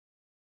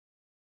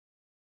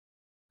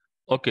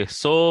Okay,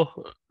 so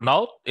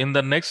now in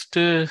the next,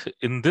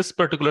 in this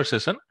particular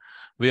session,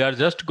 we are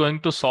just going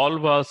to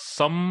solve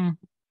some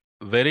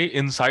very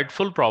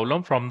insightful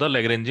problem from the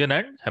Lagrangian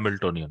and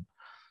Hamiltonian.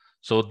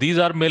 So these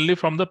are mainly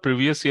from the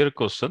previous year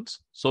questions.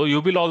 So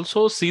you will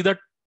also see that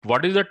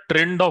what is the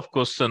trend of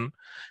question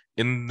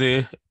in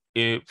the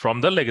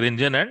from the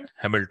Lagrangian and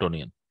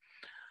Hamiltonian.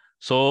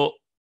 So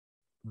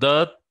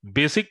the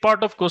basic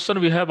part of question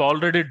we have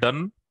already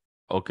done.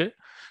 Okay,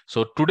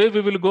 so today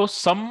we will go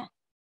some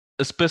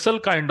special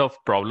kind of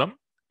problem,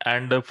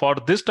 and for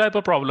this type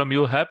of problem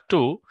you have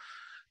to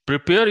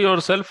prepare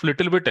yourself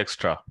little bit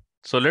extra.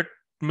 So let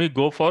me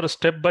go for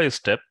step by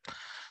step.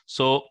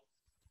 So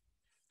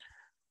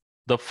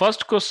the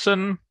first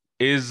question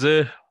is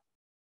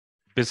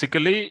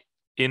basically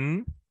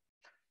in,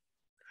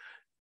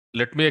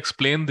 let me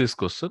explain this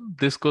question.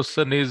 This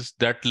question is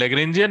that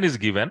Lagrangian is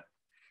given,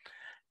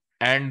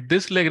 and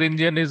this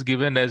Lagrangian is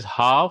given as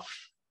half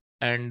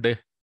and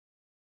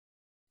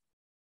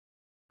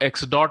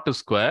x dot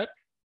square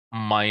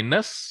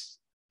minus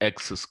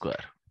x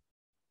square.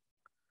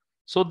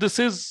 So this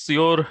is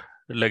your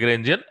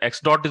Lagrangian. X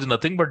dot is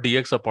nothing but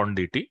dx upon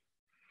dt.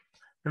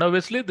 And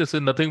obviously, this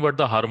is nothing but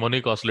the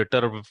harmonic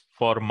oscillator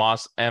for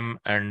mass m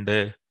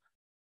and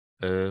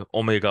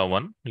omega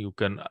 1. You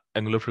can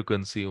angular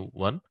frequency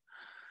 1.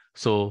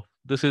 So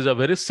this is a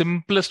very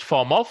simplest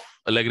form of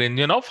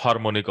Lagrangian of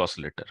harmonic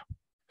oscillator.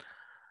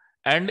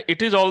 And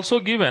it is also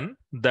given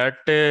that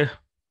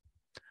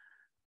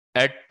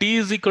at t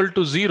is equal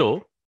to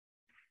 0,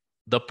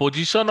 the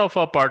position of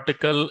a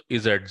particle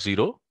is at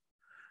 0.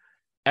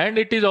 And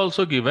it is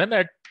also given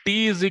at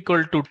t is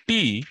equal to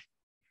t,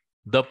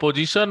 the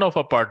position of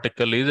a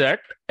particle is at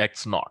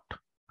x naught.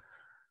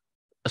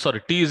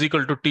 Sorry, t is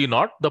equal to t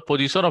naught, the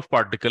position of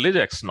particle is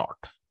x naught.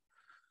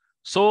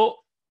 So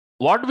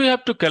what we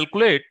have to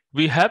calculate?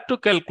 We have to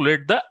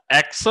calculate the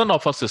action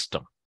of a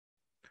system.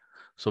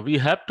 So we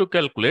have to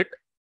calculate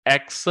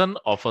action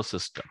of a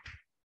system.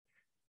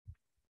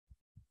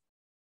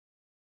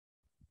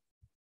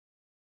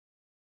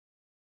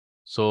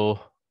 So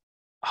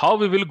how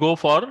we will go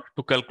for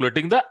to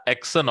calculating the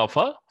action of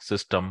a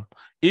system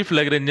if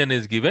Lagrangian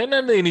is given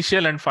and the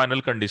initial and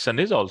final condition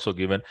is also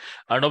given.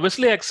 And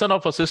obviously action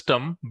of a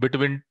system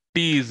between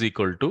t is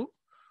equal to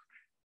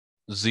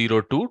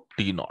 0 to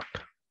t naught.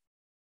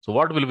 So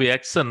what will be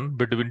action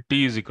between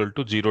t is equal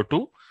to 0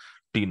 to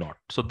t naught?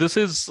 So this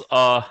is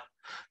a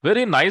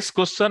very nice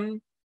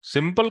question,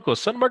 simple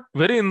question, but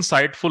very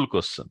insightful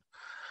question.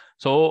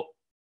 So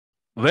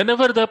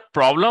whenever the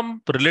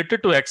problem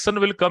related to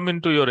action will come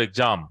into your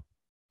exam,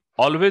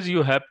 always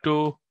you have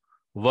to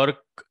work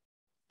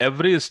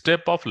every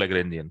step of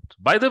Lagrangian.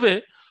 By the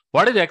way,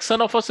 what is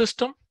action of a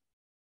system?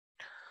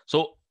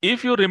 So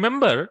if you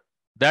remember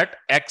that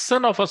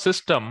action of a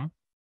system,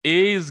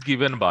 A is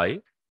given by,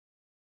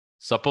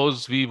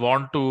 suppose we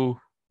want to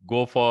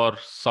go for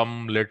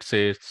some, let's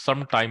say,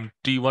 some time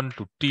t1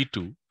 to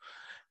t2,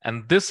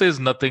 and this is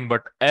nothing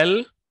but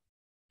L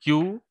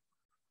Q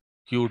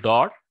Q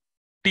dot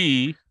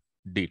T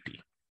dt.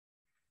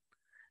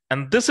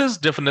 And this is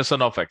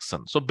definition of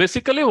action. So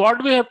basically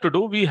what we have to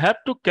do, we have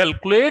to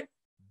calculate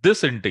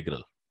this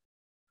integral.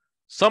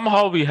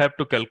 Somehow we have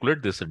to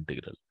calculate this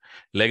integral.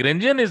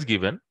 Lagrangian is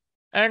given,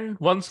 and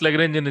once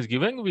Lagrangian is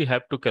given, we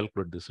have to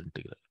calculate this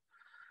integral.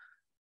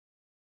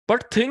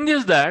 But thing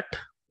is that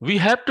we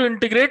have to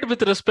integrate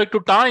with respect to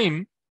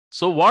time.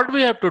 So what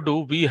we have to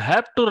do, we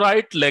have to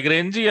write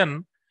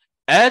Lagrangian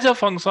as a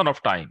function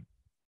of time.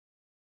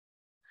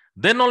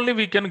 Then only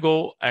we can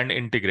go and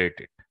integrate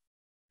it.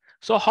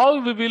 So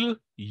how we will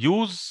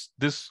use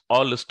this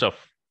all stuff,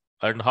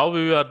 and how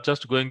we are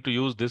just going to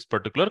use this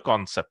particular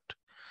concept.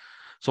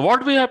 So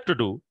what we have to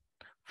do,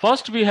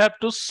 first we have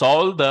to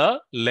solve the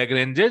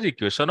Lagrange's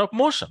equation of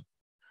motion.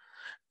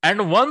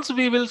 And once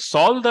we will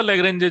solve the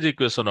Lagrange's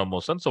equation of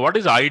motion, so what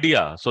is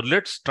idea? So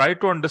let's try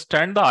to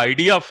understand the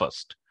idea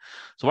first.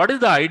 So what is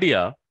the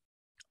idea?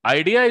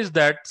 Idea is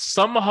that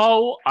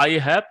somehow I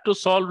have to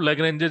solve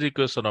Lagrange's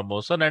equation of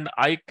motion, and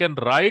I can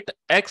write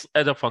x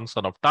as a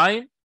function of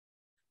time,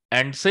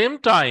 and same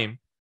time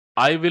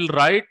I will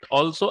write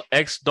also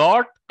x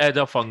dot as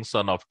a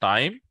function of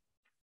time.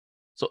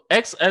 So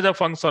x as a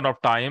function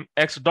of time,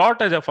 x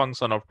dot as a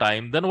function of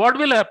time, then what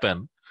will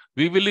happen?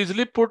 We will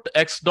easily put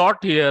x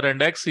dot here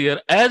and x here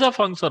as a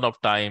function of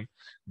time.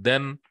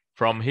 Then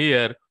from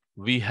here,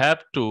 we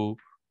have to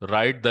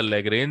write the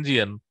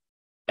Lagrangian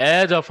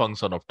as a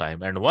function of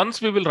time. And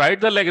once we will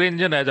write the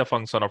Lagrangian as a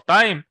function of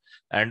time,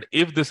 and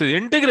if this is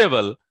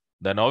integrable,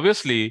 then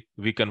obviously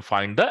we can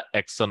find the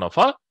action of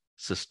a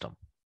system.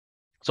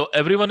 So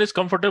everyone is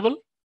comfortable?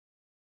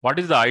 What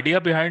is the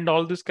idea behind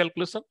all this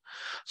calculation?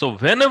 So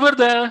whenever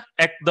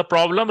the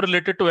problem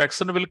related to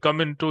action will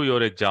come into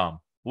your exam,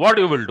 what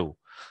you will do?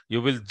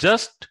 You will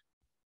just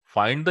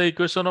find the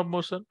equation of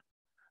motion.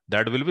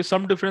 That will be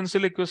some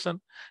differential equation.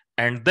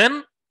 And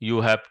then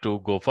you have to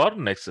go for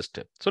next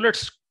step. So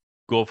let's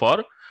go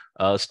for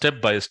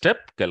step by step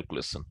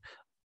calculation.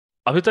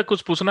 अभी तक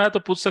कुछ पूछना है तो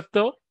पूछ सकते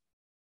हो?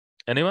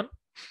 Anyone?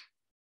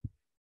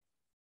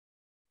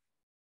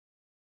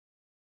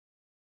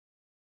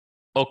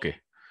 Okay.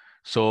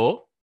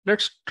 So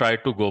let's try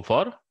to go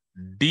for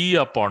d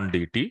upon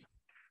dt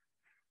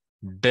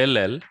del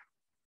L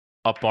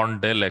upon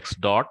del x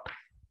dot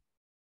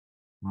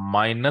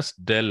minus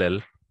del L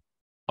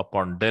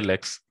upon del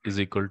x is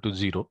equal to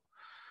 0.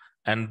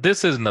 And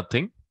this is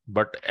nothing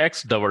but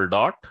x double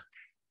dot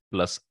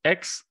plus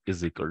x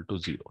is equal to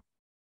 0.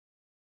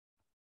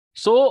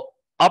 So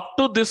up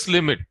to this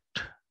limit,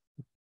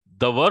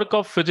 the work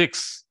of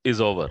physics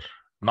is over.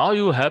 Now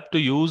you have to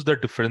use the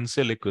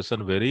differential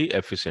equation very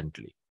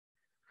efficiently.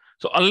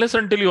 So unless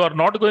until you are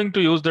not going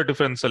to use the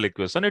differential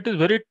equation, it is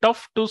very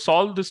tough to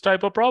solve this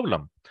type of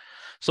problem.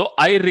 So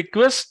I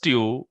request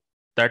you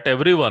that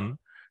everyone,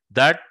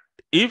 that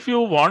if you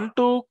want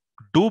to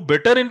do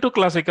better into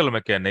classical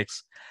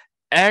mechanics,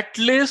 at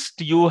least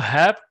you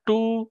have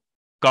to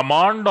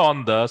command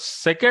on the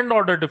second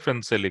order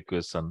differential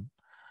equation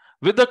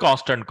with the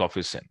constant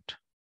coefficient.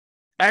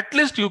 At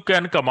least you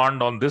can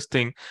command on this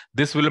thing.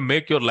 This will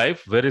make your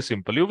life very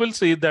simple. You will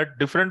see that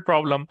different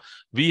problem,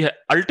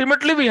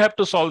 ultimately we have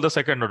to solve the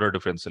second order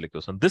differential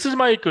equation. This is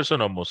my equation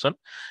of motion,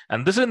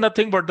 and this is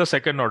nothing but the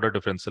second order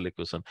differential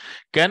equation.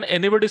 Can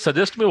anybody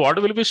suggest me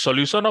what will be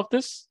solution of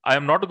this? I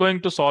am not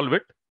going to solve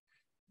it.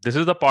 This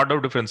is the part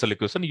of differential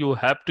equation. You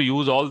have to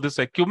use all this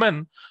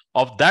acumen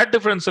of that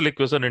differential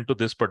equation into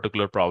this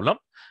particular problem,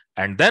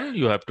 and then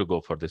you have to go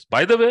for this.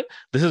 By the way,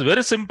 this is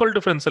very simple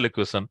differential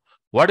equation.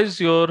 What is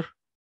your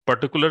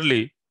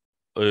particularly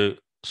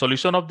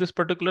solution of this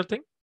particular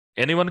thing?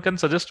 Anyone can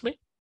suggest me?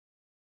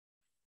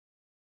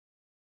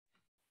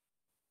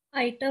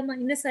 Ita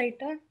minus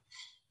ita.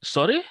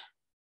 Sorry?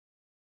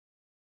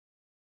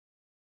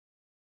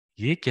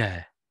 ये क्या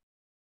है?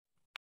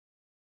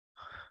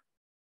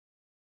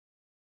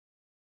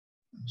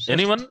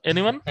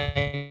 Anyone?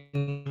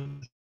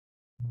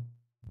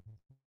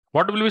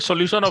 What will be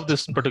solution of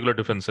this particular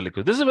differential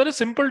equation? This is a very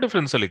simple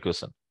differential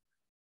equation.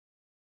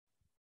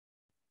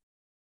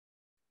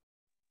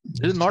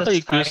 This is not an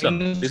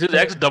equation. This is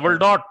x double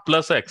dot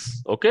plus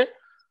x. Okay.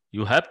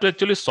 You have to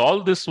actually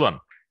solve this one.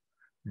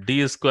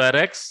 D square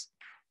x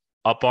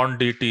upon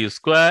dt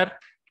square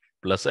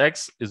plus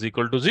x is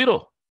equal to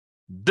 0.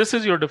 This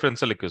is your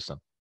differential equation.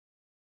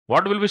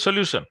 What will be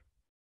solution?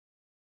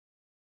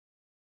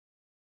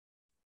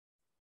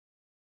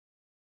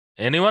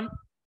 Anyone?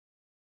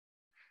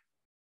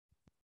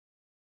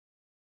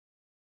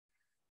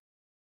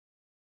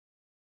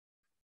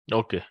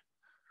 Okay.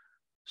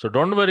 So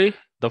don't worry.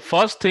 The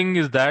first thing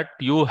is that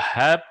you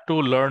have to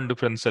learn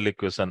differential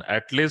equation.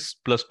 At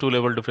least +2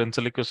 level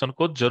differential equation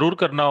को जरूर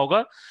करना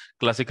होगा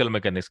classical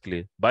mechanics के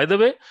लिए. By the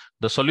way,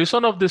 the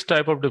solution of this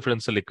type of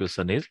differential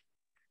equation is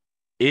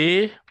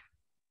A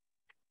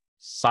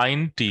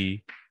sin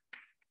t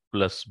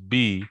plus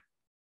B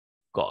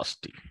cos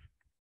t.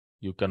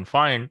 You can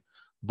find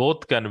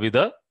both can be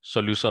the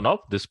solution of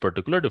this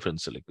particular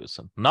differential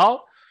equation.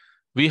 Now,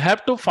 we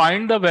have to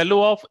find the value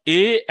of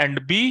A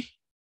and B,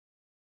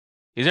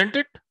 isn't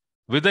it?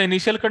 With the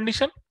initial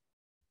condition.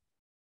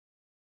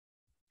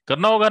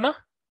 करना होगा ना?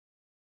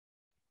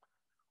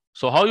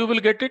 So how you will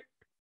get it?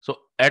 So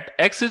at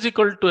x is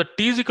equal to, at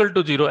t is equal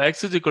to 0,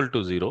 x is equal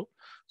to 0.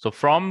 So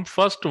from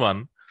first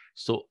one,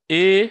 so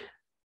A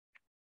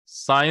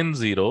sin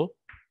 0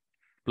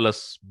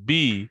 plus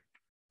B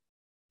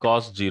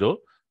cos 0.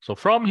 So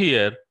from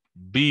here,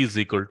 B is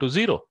equal to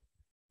 0.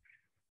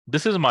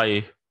 This is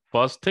my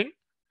first thing.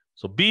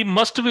 So B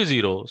must be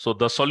 0. So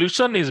the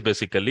solution is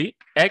basically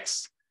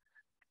x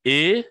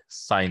A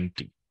sin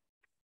t.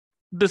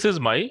 This is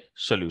my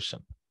solution.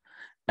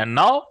 And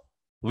now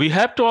we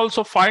have to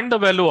also find the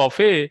value of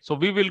A. So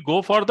we will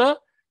go for the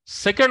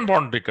second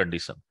boundary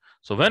condition.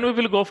 So when we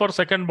will go for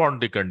second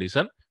boundary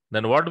condition,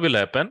 then what will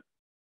happen?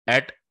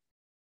 At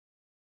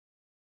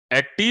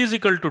t is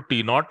equal to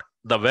t naught,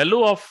 the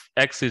value of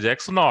x is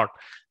x naught,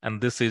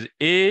 and this is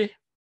A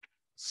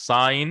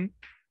sin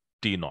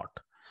t naught.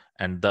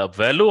 And the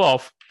value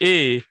of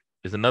A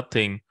is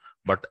nothing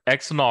but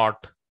x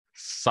naught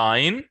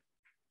sin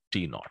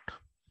t naught.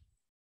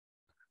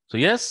 So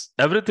yes,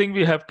 everything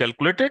we have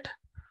calculated,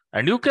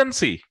 and you can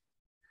see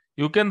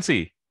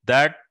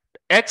that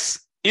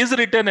x is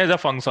written as a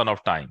function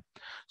of time.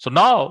 So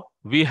now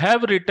we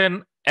have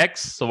written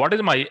x. So what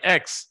is my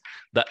x?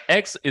 The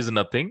x is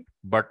nothing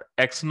but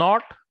x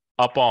naught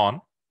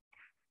upon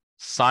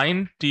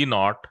sin t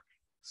naught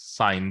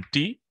sin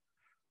t.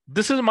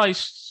 This is my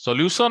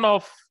solution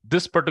of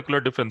this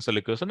particular differential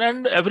equation.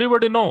 And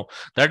everybody know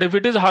that if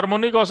it is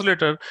harmonic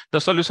oscillator, the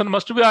solution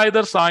must be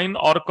either sine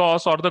or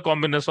cos or the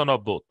combination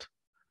of both.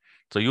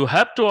 So you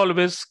have to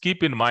always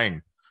keep in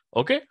mind.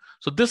 Okay.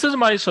 So this is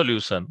my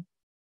solution.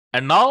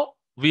 And now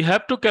we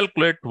have to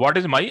calculate what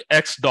is my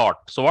x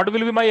dot. So what will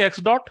be my x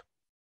dot?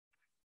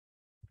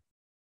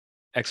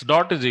 X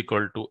dot is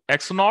equal to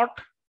x naught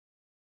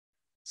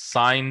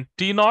sin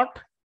t naught,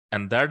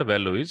 and that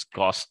value is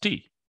cos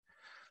t.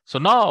 So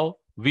now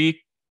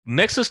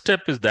next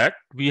step is that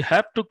we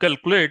have to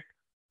calculate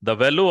the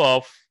value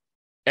of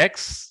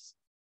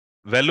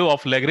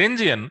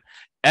Lagrangian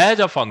as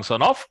a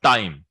function of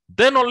time.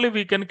 Then only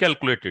we can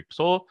calculate it.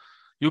 So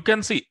You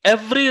can see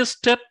every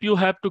step you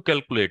have to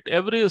calculate,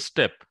 every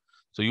step.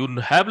 So you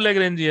have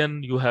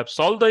Lagrangian, you have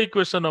solved the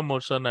equation of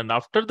motion, and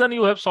after then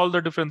you have solved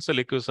the differential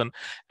equation,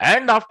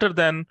 and after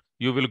then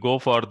you will go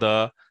for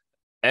the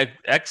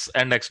x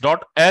and x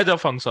dot as a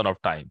function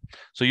of time.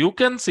 So you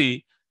can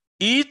see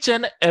each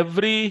and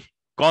every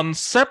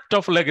concept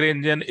of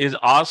Lagrangian is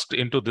asked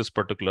into this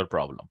particular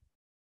problem.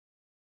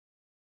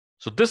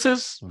 So this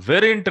is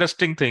very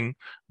interesting thing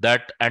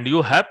that, and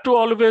you have to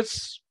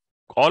always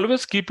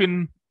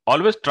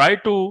try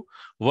to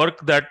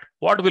work that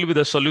what will be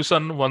the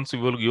solution once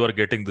you are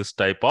getting this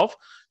type of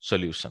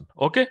solution.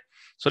 Okay,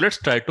 so let's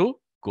try to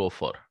go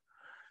for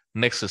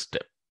next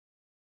step.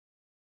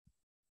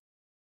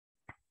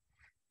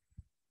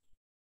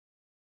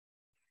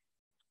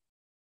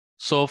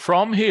 So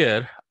from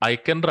here, I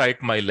can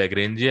write my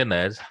Lagrangian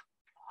as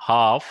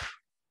half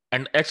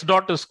and x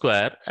dot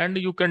square, and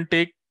you can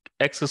take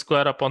x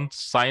square upon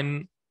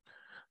sine.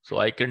 So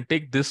I can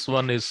take this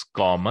one is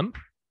common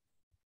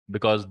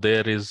because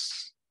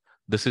this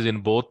is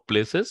in both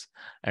places.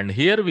 And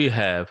here we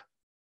have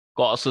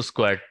cos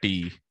square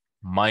t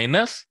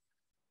minus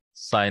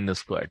sine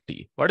square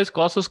t. What is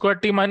cos square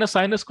t minus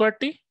sine square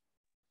t?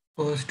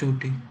 Cos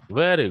 2t.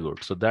 Very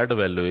good. So that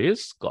value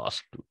is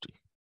cos 2t.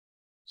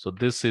 So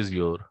this is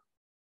your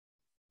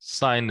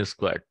sine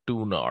square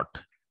 2 naught,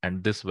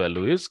 and this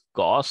value is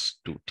cos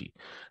 2t.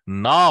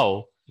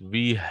 Now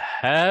we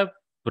have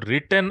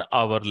written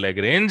our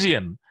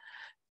Lagrangian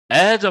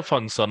as a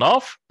function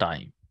of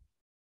time.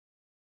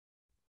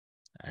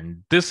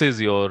 And this is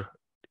your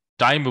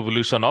time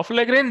evolution of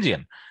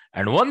Lagrangian.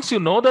 And once you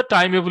know the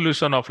time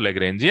evolution of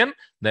Lagrangian,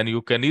 then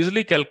you can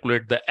easily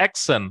calculate the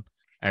xn,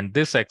 and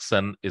this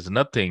xn is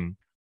nothing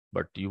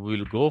but you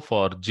will go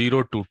for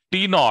 0 to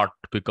t naught,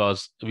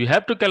 because we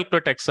have to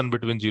calculate xn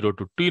between 0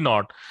 to t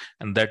naught,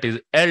 and that is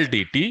L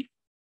dt.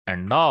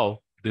 And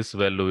now this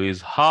value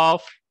is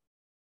half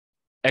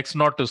x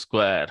naught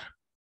square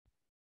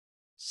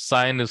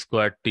sine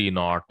square t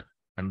naught,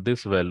 and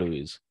this value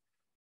is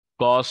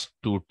cos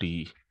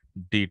 2t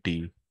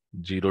dt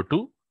 0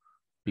 to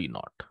t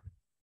naught.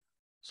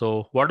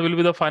 So what will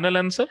be the final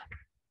answer?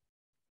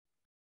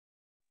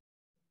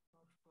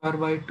 Square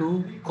by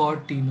 2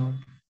 cot t naught.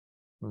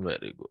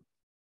 Very good.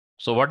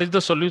 So what is the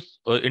solution?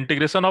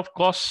 Integration of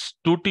cos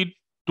 2t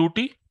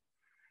 2t?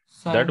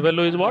 That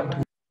value is what?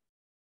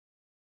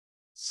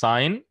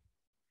 Sine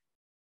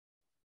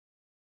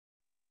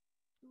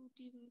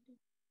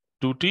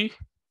 2t,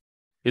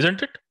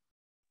 isn't it?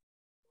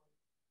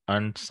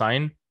 And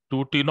sine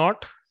 2t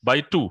naught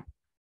by 2.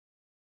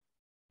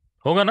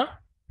 होगा ना?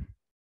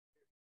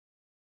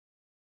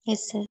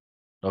 Yes, sir.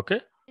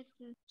 Okay.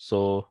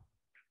 So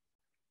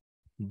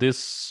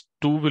this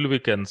 2 will be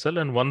cancelled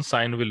and one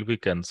sine will be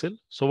cancelled.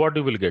 So what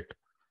you will get?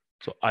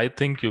 So I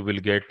think you will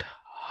get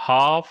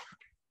half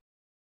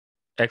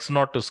x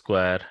naught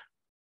square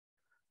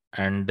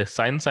and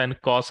sine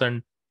cos,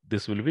 and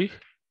this will be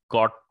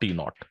cot t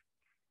naught.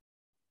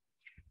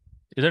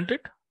 Isn't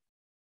it?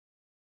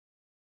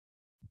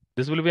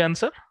 This will be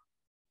answer.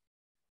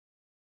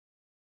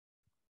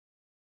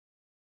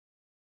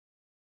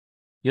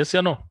 Yes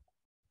or no?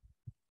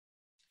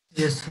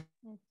 Yes.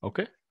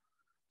 Okay.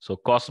 So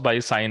cos by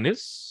sine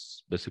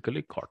is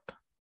basically cot.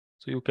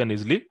 So you can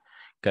easily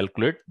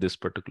calculate this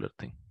particular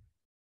thing.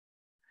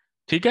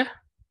 ठीक है?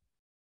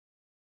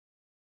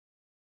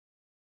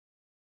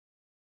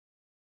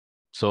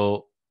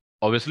 So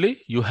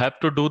obviously you have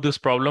to do this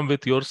problem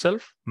with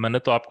yourself. मैंने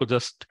तो आपको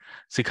just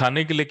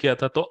सिखाने के लिए किया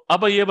था. तो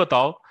अब ये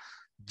बताओ,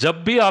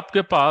 जब भी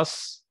आपके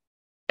पास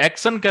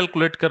एक्शन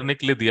कैलकुलेट करने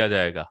के लिए दिया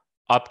जाएगा,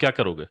 आप क्या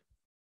करोगे?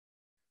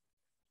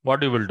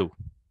 What you will do?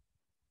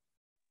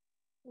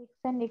 X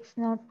and x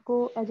naught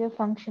को as a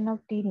function of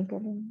t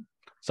निकालेंगे.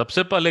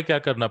 सबसे पहले क्या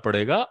करना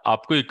पड़ेगा?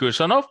 आपको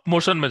इक्वेशन ऑफ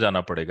मोशन में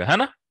जाना पड़ेगा, है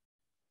ना?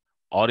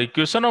 और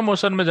इक्वेशन ऑफ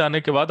मोशन में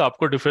जाने के बाद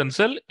आपको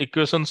डिफरेंशियल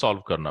इक्वेशन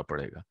सॉल्व करना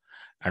पड़ेगा.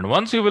 And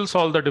once you will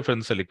solve the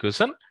differential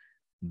equation,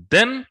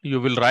 then you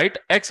will write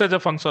x as a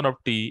function of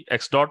t,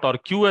 x dot or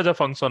q as a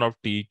function of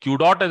t, q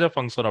dot as a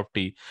function of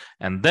t,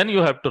 and then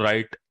you have to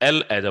write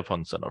L as a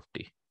function of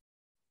t.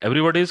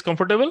 Everybody is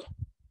comfortable?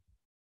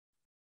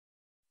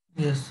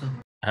 Yes, sir.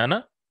 है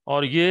ना?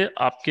 और ये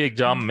आपके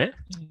exam में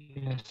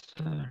Yes,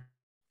 sir.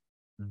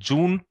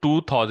 जून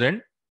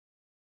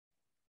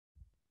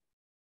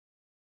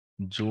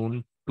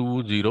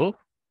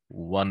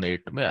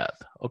 2018 में आया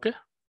था. Okay,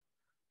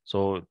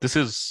 so this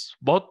is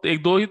बहुत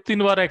एक दो ही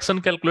तीन बार एक्शन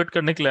कैलकुलेट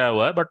करने के लिए आया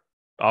हुआ है, बट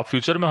आप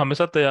फ्यूचर में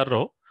हमेशा तैयार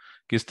रहो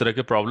कि इस तरह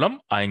के प्रॉब्लम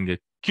आएंगे.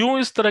 क्यों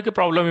इस तरह के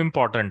प्रॉब्लम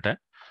इंपॉर्टेंट है?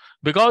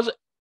 Because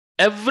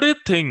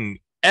everything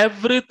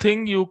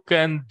you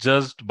can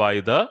judge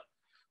by the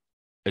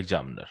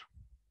examiner.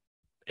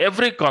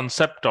 Every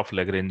concept of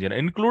Lagrangian,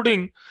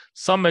 including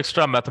some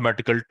extra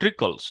mathematical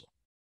trick also.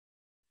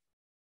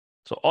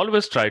 So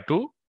always try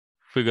to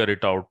figure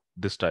it out,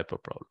 this type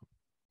of problem.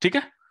 ठीक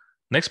है?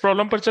 Next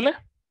problem पर चले?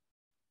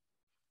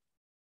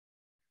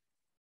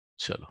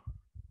 चलो.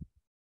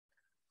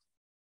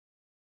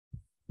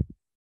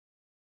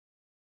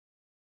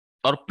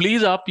 और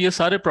please आप ये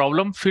सारे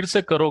problem फिर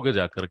से करोगे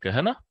जाकर के,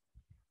 है ना?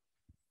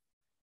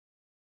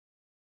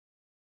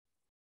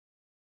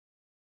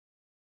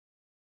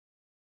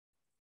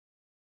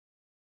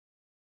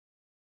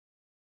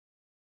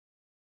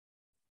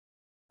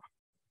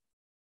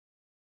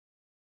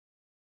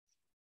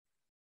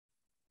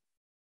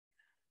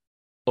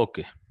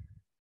 Okay.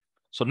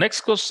 So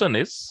next question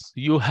is,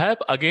 you have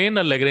again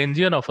a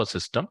Lagrangian of a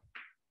system.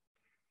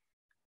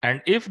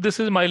 And if this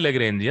is my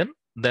Lagrangian,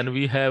 then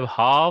we have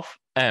half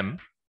m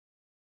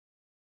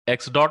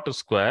x dot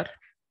square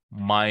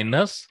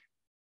minus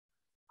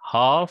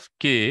half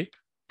k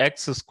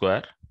x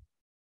square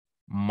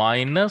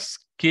minus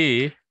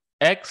k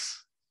x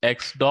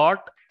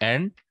dot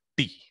and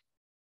t.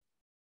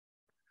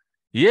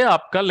 ये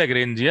आपका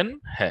Lagrangian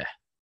है.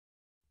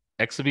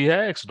 x भी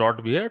है, x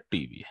dot भी है,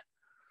 t भी है.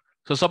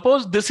 So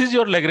suppose this is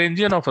your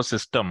Lagrangian of a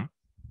system,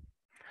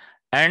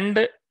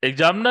 and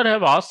examiner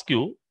have asked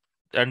you,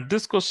 and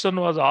this question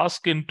was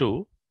asked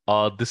into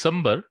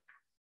December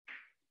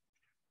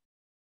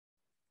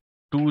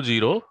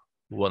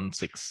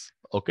 2016.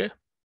 Okay,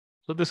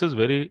 so this is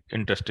very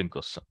interesting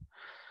question.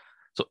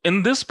 So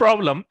in this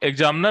problem,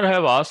 examiner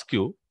have asked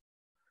you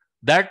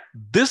that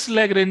this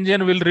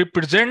Lagrangian will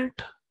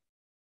represent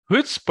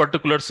which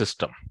particular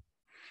system.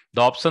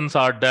 The options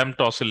are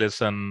damped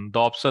oscillation, the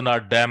option are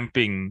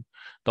damping,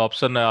 the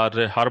option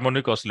are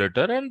harmonic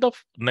oscillator, and the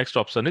next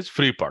option is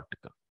free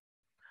particle.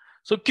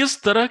 So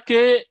किस तरह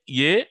के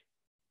ये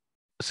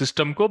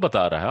system को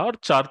बता रहा है, और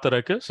 4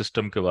 तरह के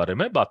सिस्टम के बारे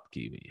में बात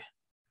की हुई है.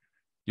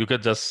 You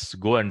can just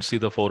go and see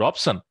the 4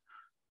 options.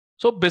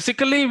 So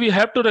basically we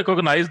have to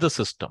recognize the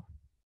system.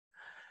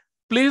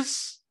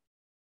 Please,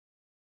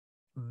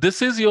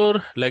 this is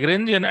your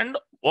Lagrangian, and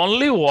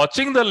only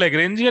watching the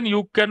Lagrangian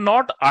you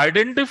cannot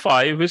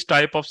identify which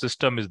type of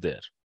system is there.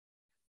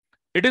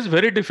 It is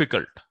very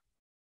difficult.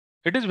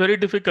 It is very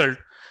difficult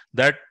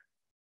that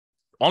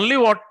only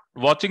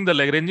watching the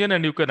Lagrangian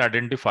and you can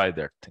identify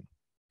that thing.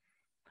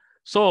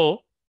 So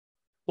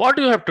what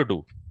you have to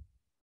do?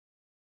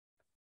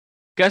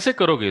 कैसे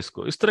करोगे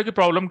इसको? इस तरह की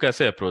problem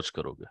कैसे approach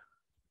करोगे?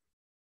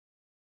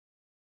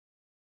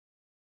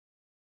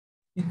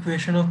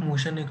 Equation of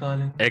motion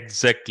निकालेंगे.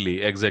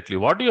 Exactly.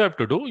 What do you have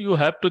to do? You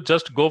have to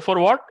just go for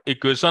what?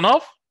 Equation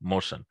of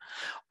motion.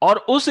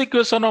 और उस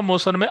equation of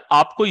motion में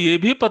आपको ये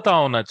भी पता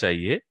होना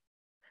चाहिए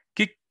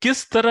कि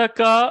किस तरह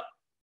का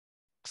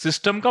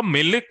सिस्टम का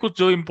मेनली कुछ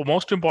जो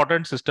मोस्ट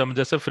इंपॉर्टेंट सिस्टम,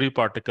 जैसे free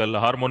particle,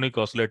 harmonic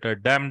oscillator,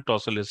 damped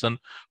oscillation,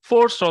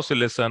 forced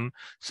oscillation,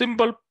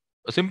 simple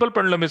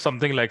pendulum is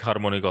something like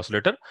harmonic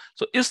oscillator.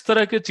 सो इस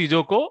तरह के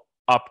चीजों को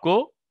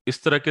आपको,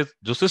 इस तरह के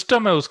जो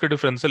सिस्टम है उसके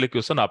डिफरेंशियल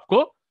इक्वेशन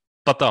आपको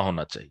पता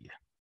होना चाहिए.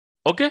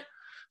 Okay,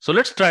 so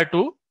let's try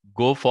to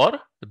go for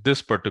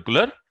this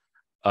particular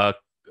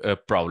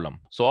problem.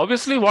 So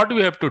obviously what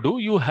we have to do,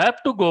 you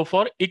have to go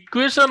for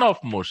equation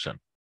of motion.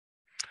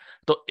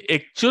 तो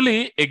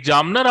एक्चुअली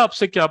एग्जामिनर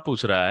आपसे क्या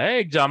पूछ रहा है?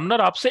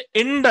 एग्जामिनर आपसे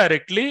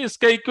इनडायरेक्टली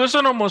इसका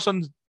इक्वेशन ऑफ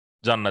मोशन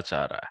जानना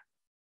चाह रहा है.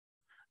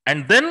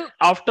 And then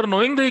after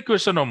knowing the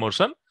equation of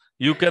motion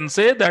you can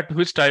say that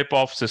which type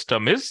of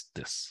system is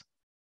this.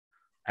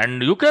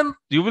 And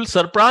you will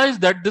surprise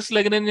that this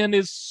Lagrangian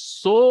is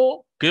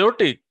so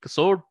chaotic,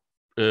 so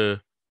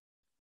it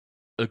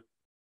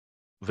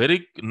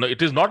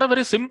is not a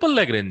very simple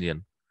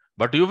Lagrangian,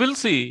 but you will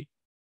see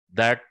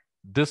that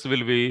this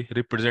will be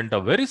represent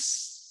a very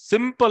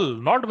simple,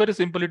 not very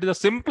simple, it is the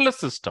simplest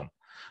system.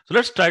 So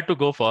let's try to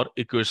go for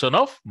equation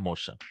of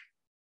motion.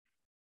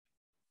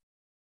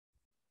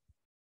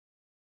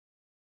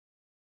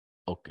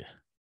 Okay.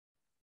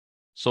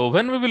 So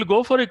when we will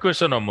go for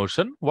equation of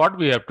motion, what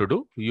we have to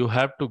do? You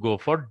have to go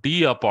for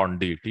d upon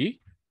dt,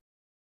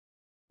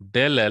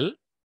 del L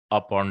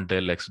upon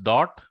del x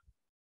dot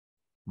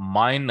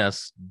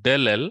minus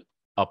del L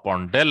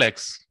upon del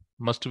x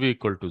must be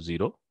equal to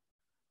 0.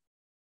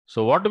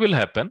 So what will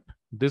happen?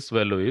 This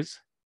value is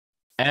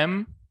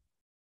m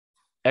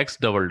x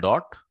double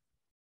dot,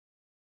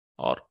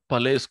 और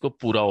पहले इसको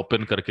पूरा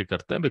open करके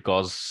करते हैं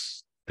because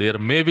there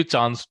may be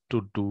chance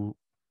to do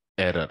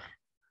error.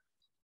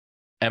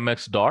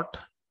 mx dot,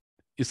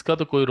 इसका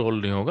तो कोई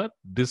रोल नहीं होगा,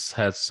 this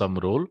has some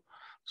role,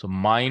 so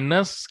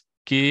minus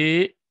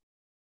k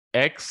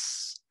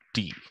x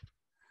t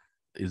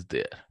is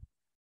there.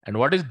 And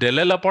what is del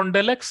L upon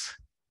del x?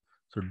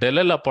 So del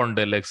L upon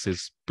del x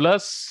is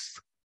plus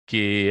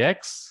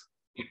kx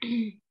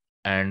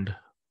and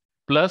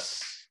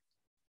plus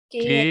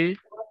k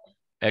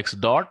x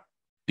dot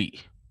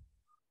t.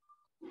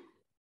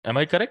 Am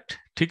I correct?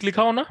 ठीक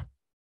लिखा हो ना?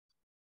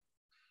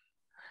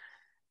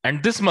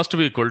 And this must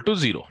be equal to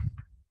 0.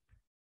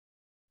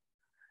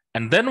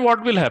 And then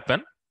what will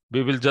happen?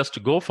 We will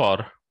just go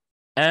for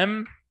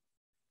m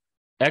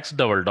x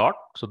double dot.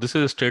 So this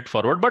is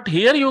straightforward, but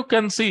here you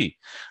can see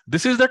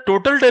this is the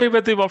total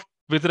derivative of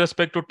with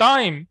respect to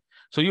time.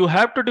 So you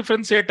have to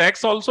differentiate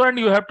x also and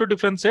you have to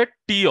differentiate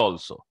t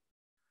also.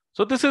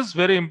 So this is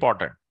very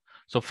important.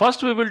 So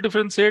first we will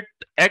differentiate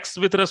x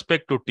with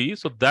respect to t.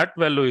 So that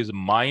value is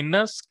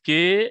minus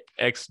k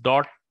x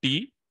dot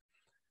t.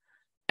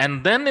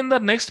 And then in the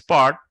next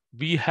part,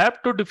 we have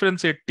to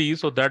differentiate t,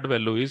 so that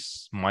value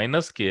is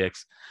minus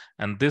kx,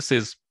 and this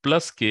is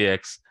plus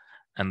kx,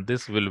 and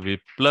this will be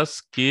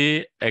plus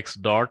kx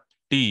dot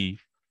t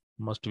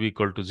must be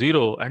equal to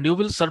 0, and you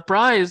will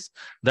surprise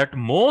that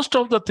most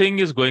of the thing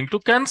is going to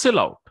cancel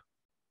out.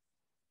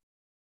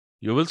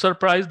 You will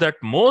surprise that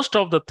most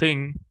of the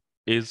thing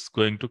is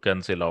going to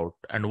cancel out,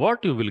 and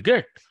what you will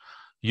get?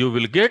 You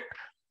will get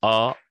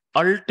a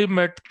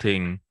ultimate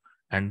thing.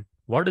 And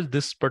what is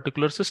this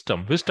particular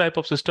system? Which type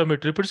of system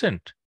it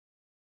represents?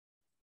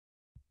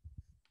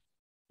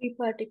 Free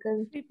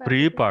particle.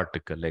 Free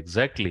particle,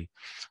 exactly.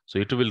 So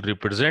it will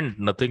represent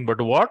nothing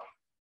but what?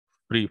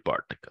 Free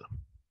particle.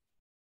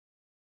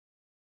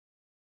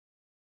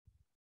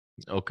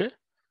 Okay.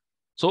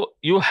 So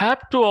you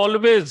have to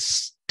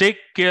always take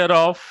care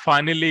of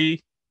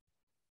finally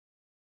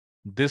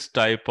this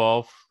type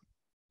of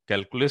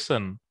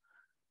calculation.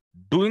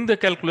 Doing the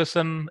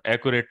calculation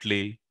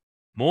accurately,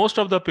 most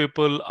of the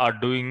people are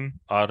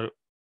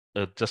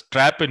just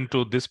trap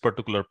into this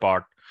particular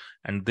part,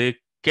 and they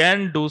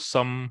can do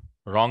some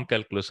wrong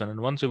calculation.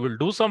 And once you will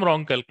do some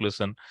wrong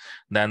calculation,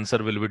 the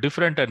answer will be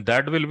different, and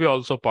that will be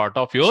also part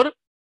of your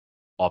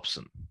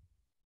option.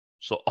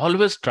 So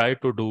always try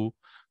to do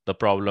the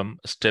problem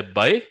step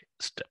by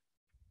step.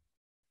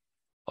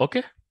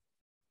 Okay?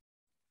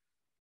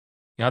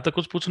 यहाँ तक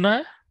कुछ पूछना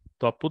है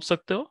तो आप पूछ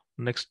सकते हो.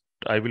 Next,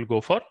 I will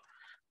go for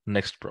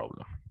next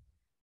problem.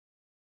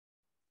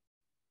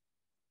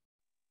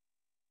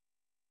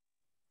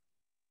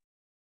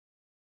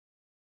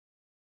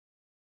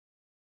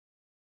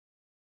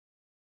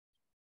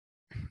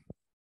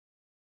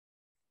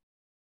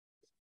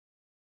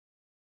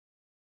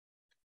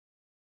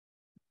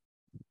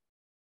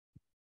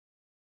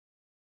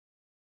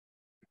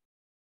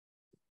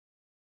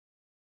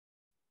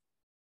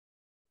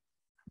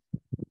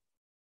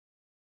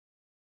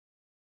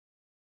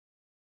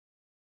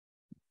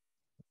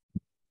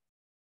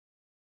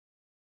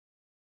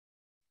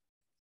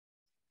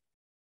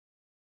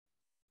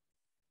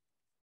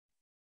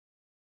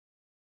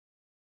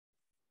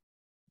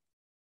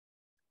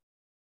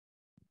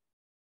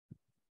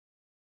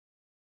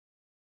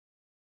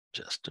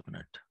 Just a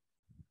minute.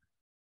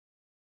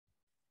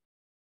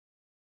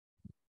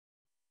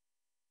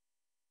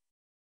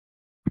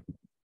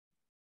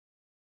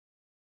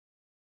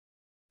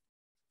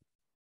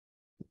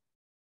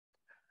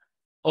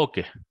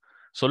 Okay,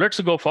 so let's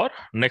go for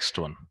next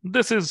one.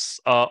 This is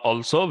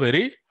also a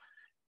very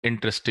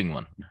interesting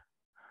one.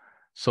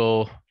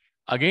 So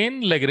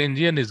again,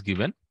 Lagrangian is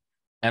given,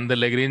 and the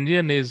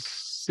Lagrangian is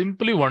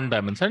simply one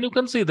dimension. And you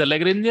can see the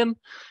Lagrangian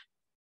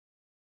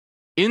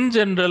in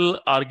general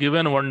are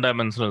given one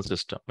dimensional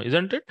system,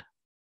 isn't it?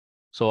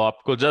 So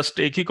आपको just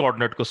एक ही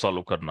coordinate को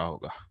solve करना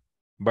होगा.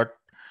 But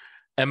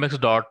mx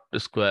dot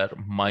square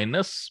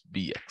minus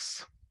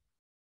bx.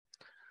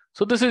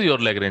 So this is your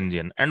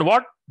Lagrangian. And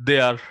what they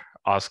are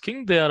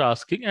asking,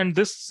 and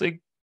this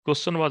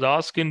question was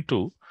asked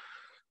into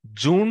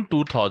June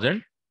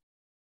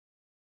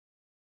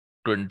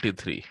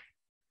 2023.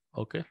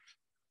 Okay.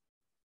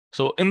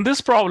 So in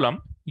this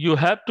problem, you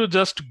have to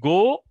just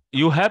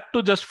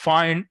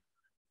find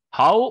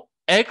how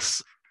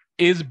x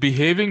is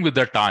behaving with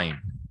the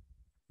time.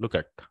 Look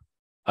at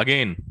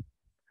again,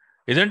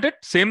 isn't it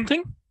same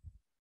thing?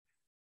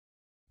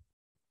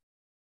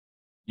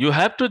 You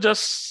have to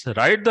just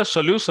write the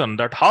solution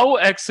that how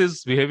x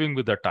is behaving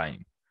with the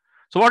time.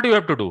 So what do you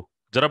have to do?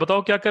 जरा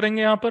बताओ क्या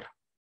करेंगे यहाँ पर?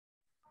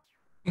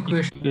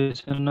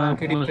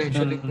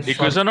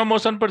 Equation of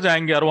motion पर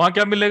जाएंगे और वहां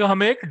क्या मिलेगा?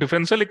 हमें एक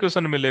डिफरेंशियल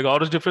इक्वेशन मिलेगा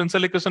और उस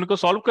डिफरेंशियल इक्वेशन को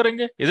सॉल्व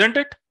करेंगे, isn't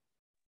it?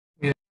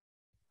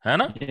 है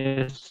ना?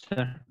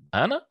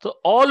 है ना?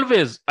 तो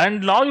always,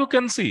 and now you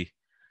can see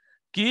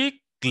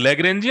कि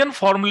लैग्रेंजियन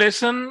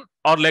फॉर्मुलेशन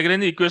और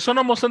लैग्रेंजियन इक्वेशन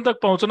ऑफ मोशन तक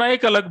पहुंचना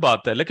एक अलग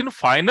बात है, लेकिन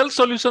फाइनल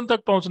सॉल्यूशन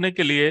तक पहुंचने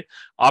के लिए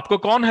आपको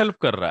कौन हेल्प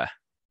कर रहा है?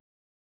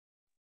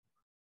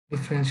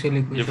 Differential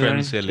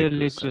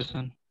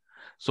equation.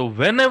 So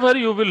whenever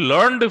you will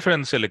learn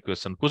differential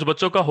equation, कुछ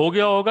बच्चों का हो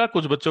गया होगा,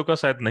 कुछ बच्चों का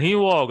शायद नहीं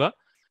हुआ होगा,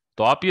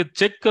 तो आप ये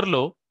चेक कर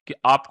लो कि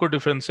आपको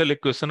डिफरेंशियल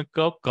इक्वेशन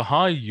का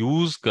कहां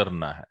यूज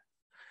करना है.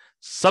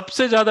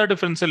 सबसे ज्यादा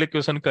डिफरेंशियल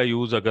इक्वेशन का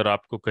यूज अगर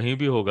आपको कहीं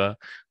भी होगा,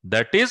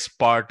 that is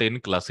part in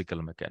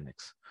classical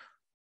mechanics.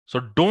 So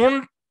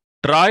don't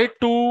try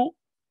to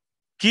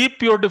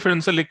keep your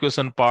differential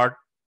equation part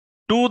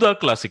two the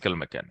classical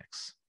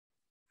mechanics.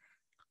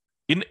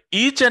 In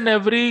each and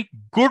every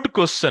good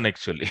question,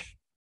 actually,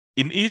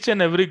 in each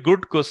and every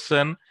good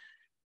question,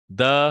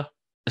 the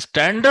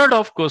standard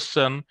of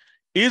question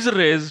is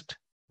raised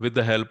with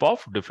the help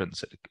of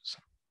differential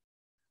equation.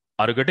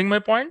 Are you getting my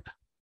point?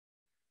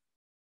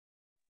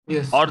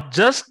 Yes. Or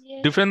just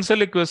Yes.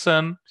 differential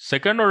equation,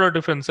 second order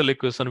differential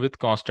equation with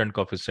constant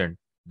coefficient,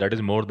 that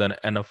is more than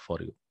enough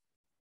for you.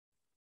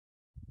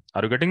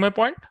 Are you getting my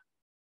point?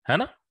 है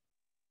ना?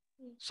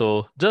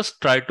 So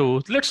just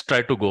let's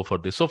try to go for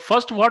this. So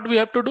first what we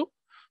have to do?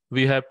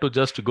 We have to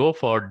just go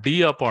for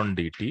d upon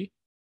dt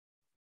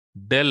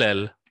del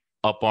L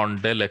upon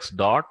del x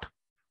dot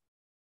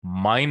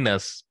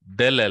minus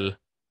del L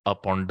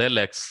upon del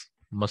x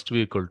must be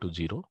equal to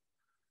 0.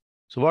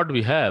 So what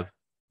we have?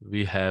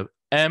 We have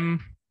m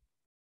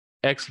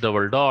x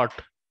double dot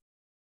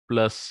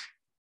plus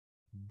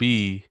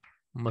b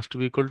must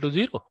be equal to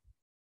 0.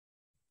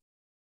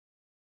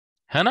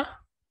 है ना?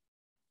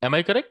 Am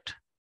I correct?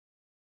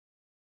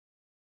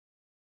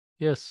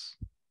 Yes.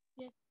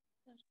 Yes,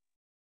 sir.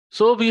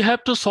 So we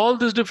have to solve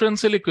this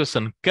differential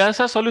equation.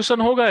 कैसा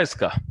solution होगा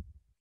इसका?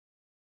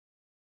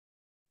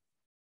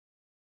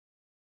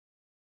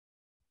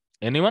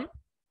 Anyone?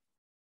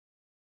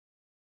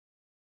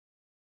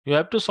 You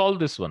have to solve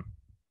this one.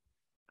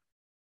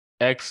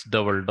 X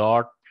double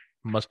dot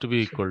must be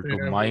equal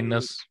to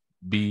minus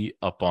b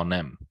upon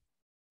m.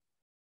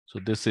 So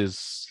this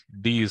is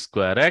d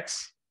square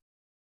x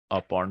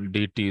upon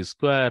dt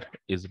square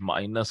is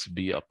minus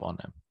b upon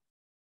m.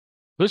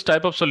 Which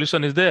type of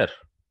solution is there?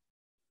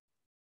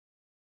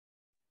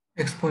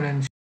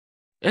 Exponential.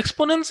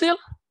 Exponential?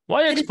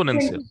 Why फिर इसको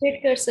exponential?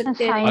 integrate कर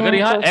सकते हैं. अगर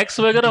यहाँ x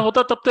वगैरह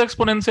होता तब तो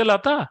exponential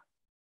आता.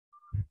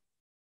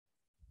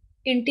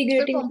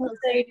 Integrating both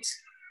sides.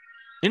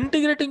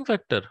 Integrating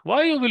factor.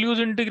 Why you will use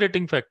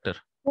integrating factor?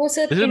 वो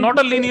sir This is not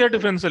a linear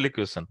differential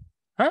equation.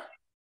 हाँ?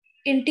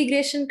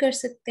 इंटीग्रेशन कर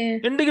सकते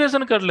हैं.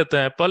 इंटीग्रेशन कर लेते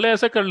हैं. पहले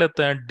ऐसे कर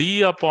लेते हैं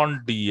d upon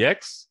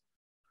dx,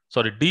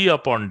 sorry d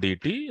upon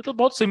dt. ये तो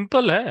बहुत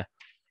सिंपल है.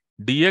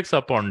 dx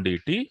upon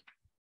dt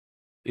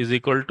is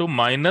equal to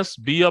minus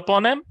b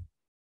upon m,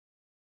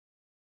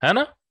 है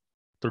ना?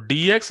 तो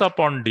dx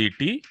upon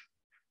dt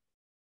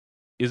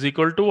is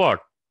equal to what?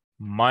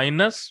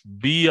 Minus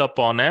b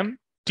upon m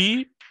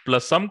t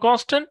plus some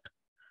constant.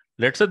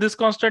 Let's say this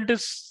constant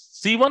is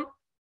c1,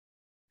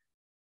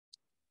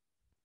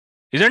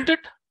 isn't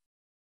it?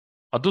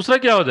 और दूसरा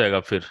क्या हो जाएगा?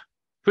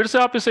 फिर से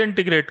आप इसे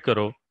इंटीग्रेट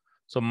करो.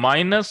 So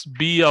minus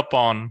b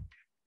upon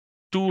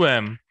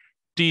 2m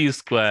t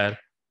square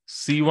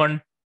c1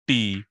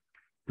 t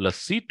plus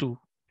c2.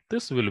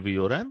 This will be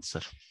your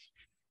answer.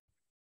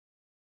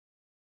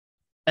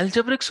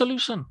 Algebraic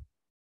solution.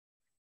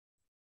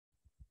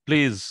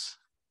 Please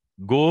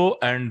go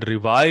and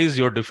revise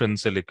your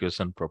differential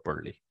equation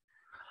properly.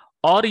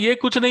 और ये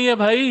कुछ नहीं है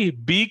भाई.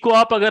 b को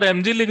आप अगर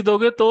mg लिख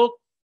दोगे तो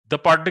the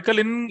particle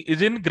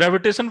is in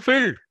gravitation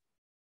field.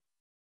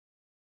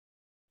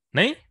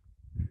 नहीं?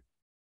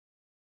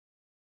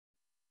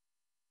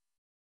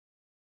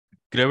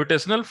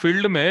 ग्रेविटेशनल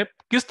फील्ड में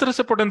किस तरह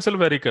से पोटेंशियल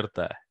वेरी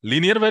करता है?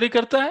 लीनियर वेरी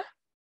करता है?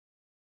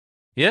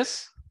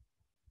 यस?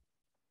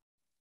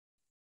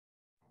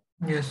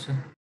 Yes, sir.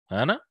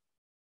 है ना?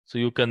 So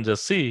you can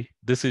just see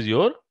this is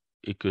your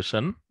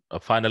equation, a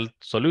final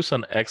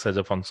solution x as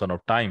a function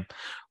of time.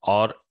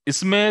 और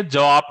इसमें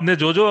जो आपने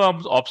जो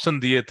ऑप्शन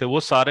दिए थे वो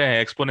सारे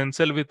हैं.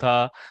 एक्सपोनेंशियल भी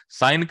था,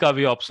 साइन का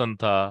भी ऑप्शन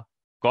था,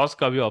 कॉस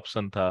का भी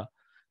ऑप्शन था,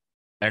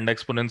 and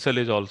exponential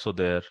is also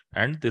there,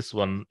 and this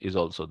one is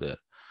also there.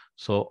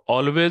 So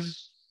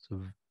always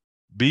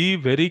be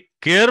very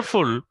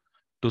careful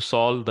to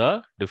solve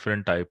the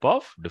different type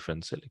of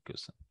differential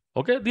equation.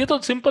 Okay, ये तो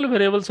simple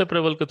variable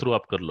separable के through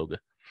आप कर लोगे.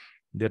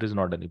 There is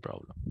not any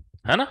problem,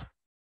 है ना?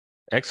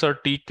 x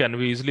और t can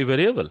be easily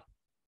variable.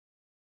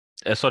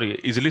 Sorry,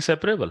 easily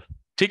separable.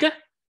 ठीक है?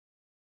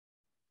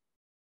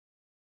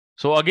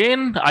 So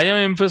again, I am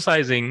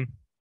emphasizing,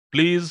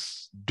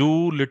 please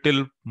do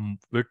little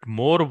bit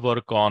more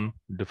work on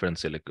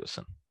differential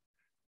equation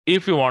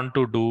if you want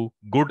to do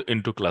good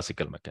into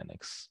classical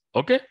mechanics.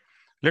 Okay,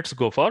 let's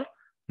go for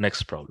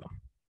next problem.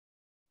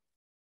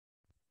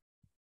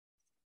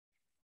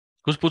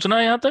 कुछ पूछना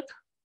है यहां तक?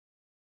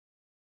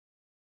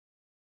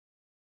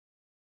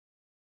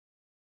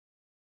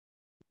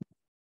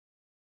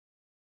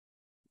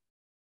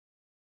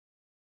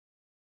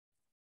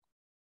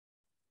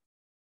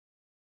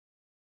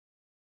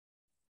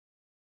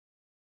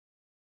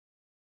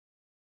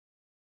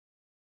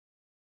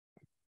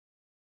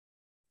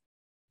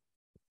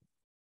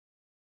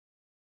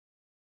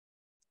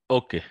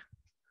 Okay,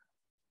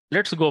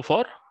 let's go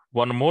for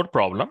one more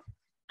problem,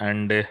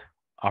 and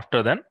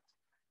after then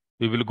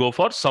we will go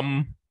for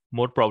some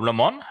more problem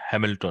on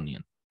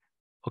Hamiltonian.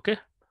 Okay,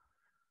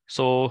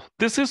 so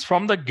this is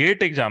from the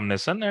GATE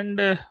examination,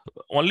 and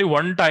only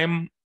one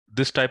time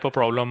this type of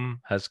problem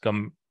has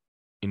come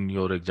in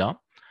your exam.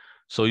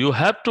 So you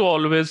have to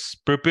always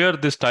prepare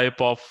this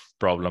type of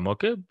problem,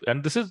 okay?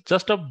 And this is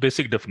just a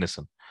basic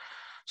definition.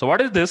 So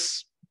what is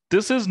this?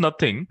 This is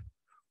nothing.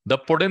 The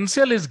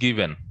potential is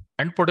given,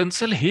 and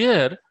potential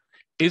here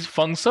is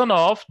function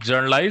of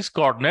generalized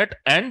coordinate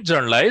and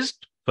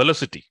generalized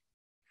velocity.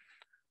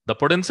 The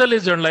potential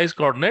is generalized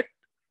coordinate,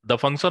 the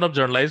function of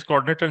generalized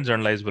coordinate and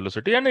generalized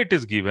velocity, and it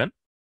is given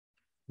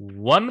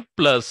 1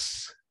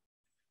 plus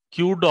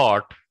q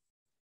dot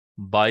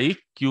by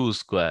q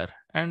square.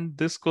 And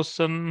this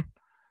question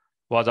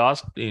was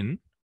asked in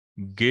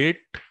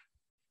GATE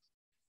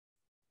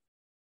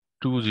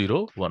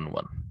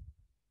 2011.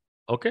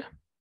 Okay,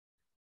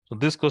 so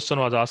this question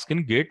was asked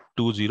in GATE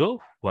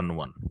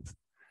 2011.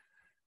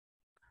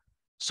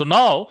 So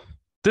now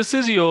this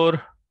is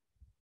your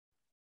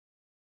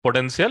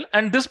potential,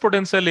 and this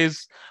potential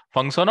is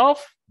function of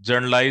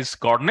generalized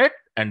coordinate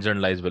and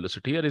generalized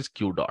velocity. Here is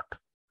q dot.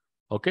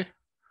 Okay.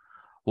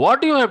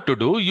 What you have to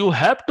do, you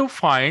have to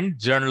find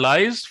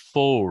generalized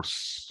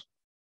force.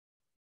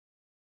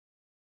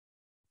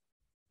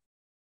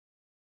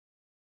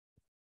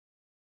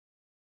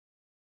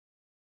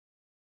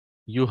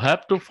 You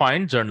have to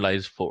find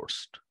generalized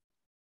force.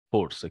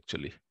 Force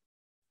actually.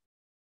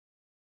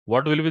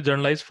 What will be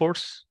generalized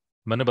force?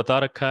 मैंने बता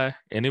रखा है.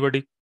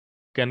 Anybody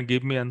can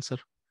give me answer.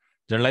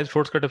 Generalized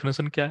force का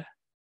definition क्या है?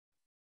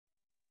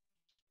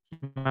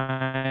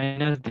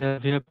 minus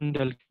del upon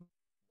del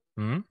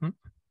Q.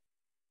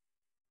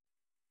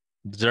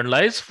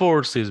 Generalized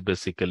force is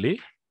basically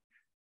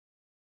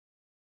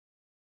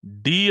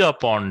d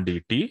upon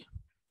dt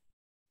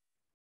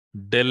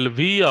del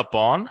v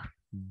upon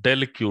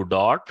del q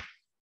dot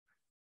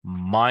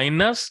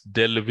minus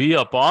del v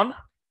upon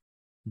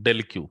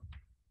del q.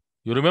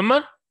 You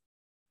remember?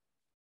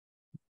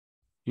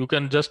 You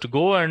can just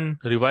go and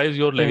revise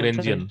your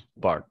Lagrangian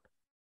part.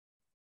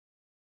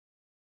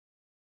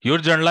 Your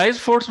generalized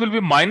force will be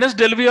minus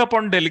del v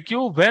upon del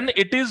q when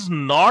it is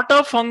not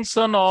a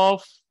function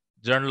of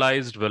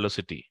generalized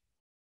velocity.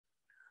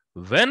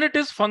 When it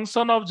is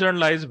function of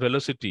generalized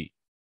velocity,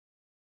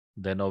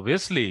 then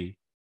obviously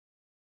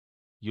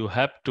you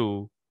have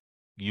to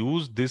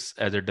use this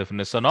as a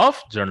definition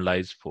of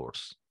generalized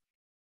force.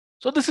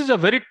 So this is a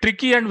very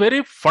tricky and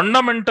very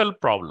fundamental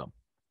problem,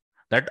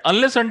 that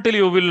unless until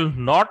you will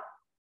not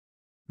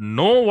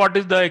know what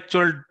is the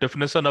actual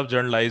definition of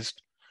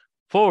generalized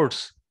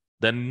force,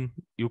 then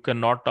you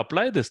cannot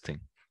apply this thing.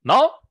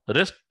 Now,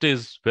 rest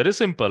is very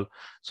simple.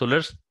 So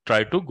let's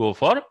try to go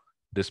for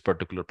this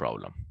particular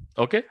problem.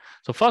 Okay.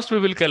 So first we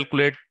will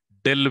calculate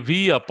del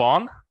V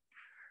upon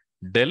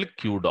del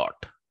Q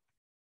dot.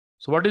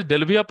 So what is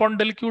del V upon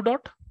del Q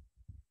dot?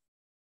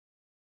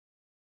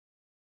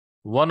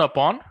 1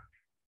 upon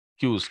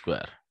Q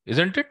square,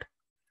 isn't it?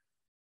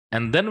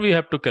 And then we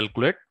have to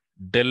calculate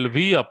del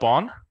V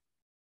upon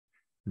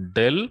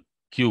del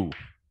Q.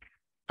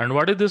 And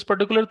what is this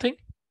particular thing?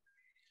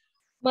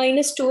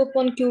 Minus 2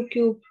 upon Q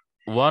cube.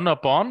 1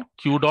 upon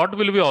Q dot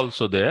will be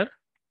also there.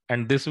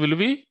 And this will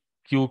be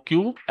Q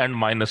cube and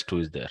minus 2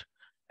 is there.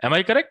 Am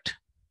I correct?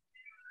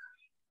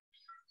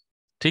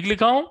 ठीक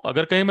लिखा हूं?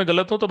 अगर कहीं मैं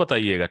गलत हूं तो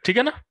बताइएगा, ठीक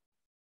है ना?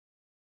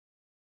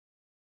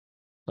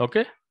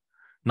 Okay.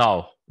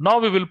 Now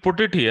we will put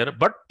it here,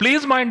 but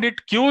please mind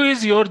it, Q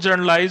is your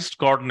generalized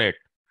coordinate.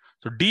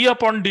 So d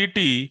upon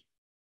dt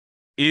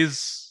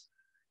is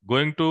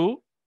going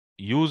to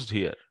used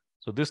here.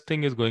 So this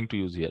thing is going to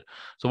use here.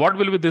 So what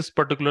will be this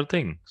particular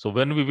thing? So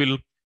when we will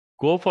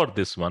go for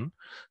this one,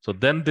 so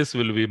then this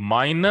will be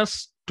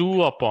minus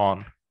 2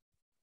 upon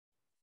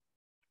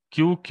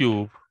Q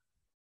cube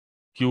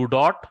Q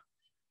dot.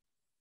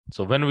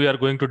 So when we are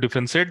going to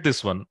differentiate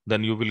this one,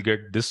 then you will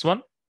get this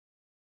one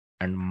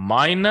and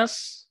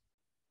minus,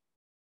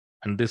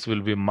 and this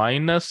will be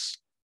minus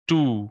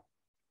 2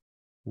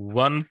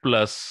 1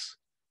 plus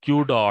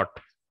Q dot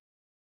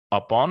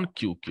upon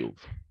Q cube.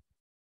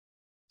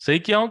 सही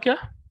किया हूं क्या?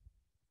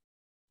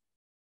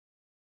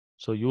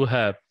 So you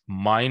have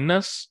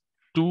minus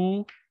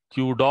 2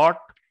 Q dot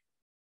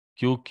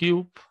Q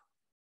cube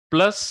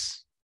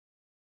plus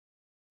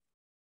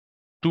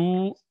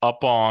 2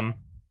 upon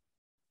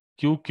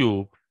Q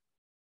cube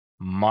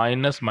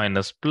minus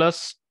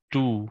plus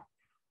 2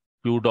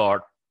 Q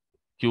dot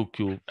Q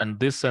cube, and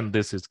this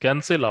is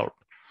cancel out.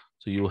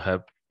 So you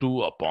have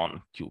 2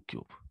 upon Q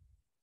cube.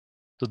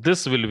 So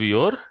this will be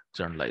your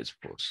generalized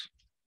force.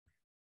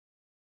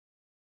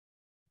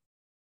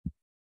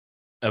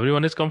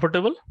 Everyone is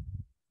comfortable?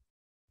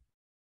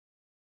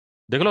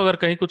 देख लो अगर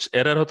कहीं कुछ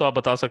error हो तो आप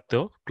बता सकते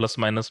हो प्लस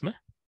माइनस में,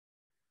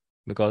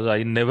 because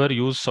I never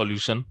use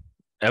solution.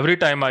 Every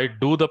time I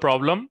do the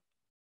problem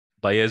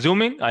by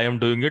assuming I am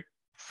doing it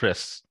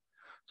fresh.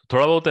 So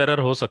थोड़ा बहुत एरर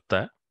हो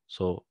सकता है,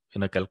 so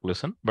in a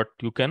calculation, but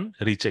you can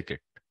recheck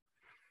it.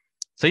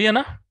 सही है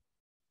ना?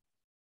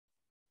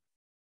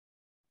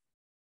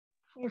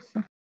 Yes,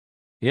 sir.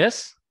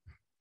 Yes?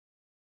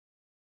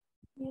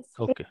 Yes.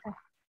 Okay.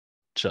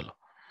 Chalo.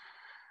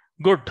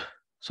 Good.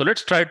 So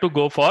let's try to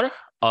go for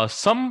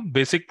some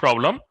basic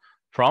problem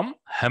from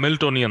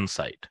Hamiltonian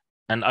side.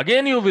 And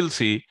again, you will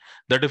see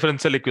the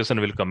differential equation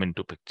will come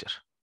into picture.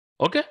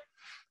 Okay.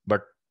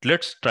 But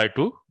let's try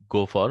to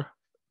go for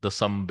the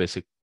some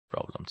basic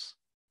problems.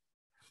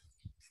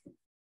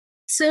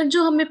 Sir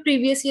जो हमें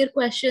previous year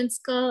questions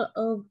का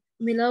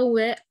मिला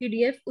हुआ है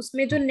PDF,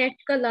 उसमें जो net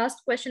का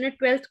last question है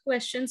 12th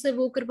क्वेश्चन से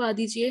वो करवा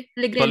दीजिए.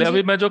 पहले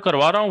अभी मैं जो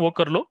करवा रहा हूं वो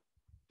कर लो,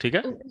 ठीक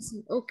है?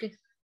 ओके.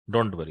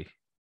 डोंट वरी,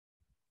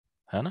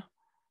 है ना?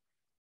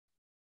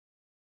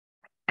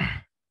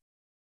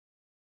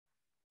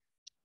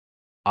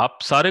 आप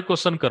सारे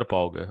क्वेश्चन कर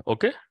पाओगे.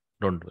 ओके,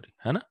 डोंट वरी,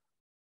 है ना?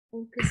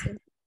 Okay sir.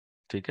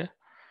 ठीक है.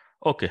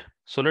 Okay,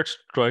 so let's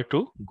try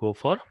to go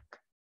for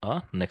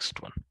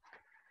next one.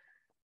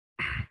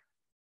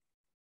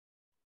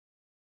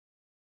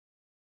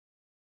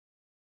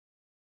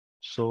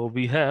 So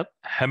we have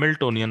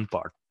Hamiltonian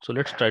part. So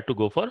let's try to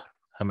go for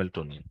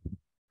Hamiltonian.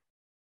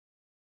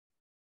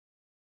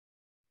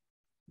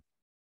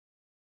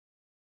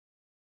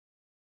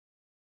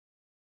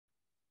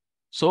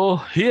 So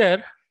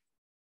here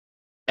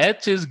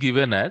H is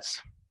given as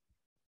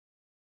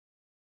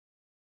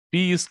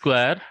P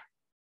square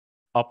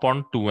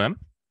upon 2m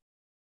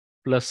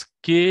plus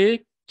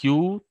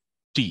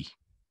KQT.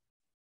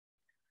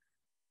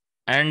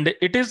 And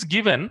it is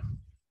given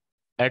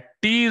at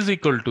T is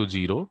equal to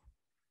 0,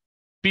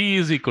 P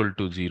is equal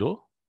to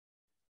 0,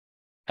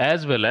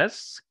 as well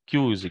as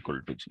Q is equal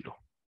to 0.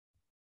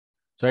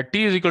 So at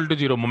T is equal to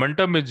 0,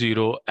 momentum is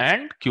 0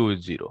 and Q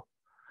is 0.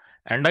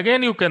 And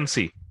again, you can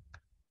see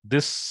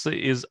this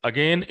is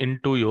again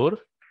into your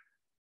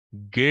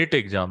GATE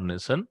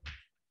examination,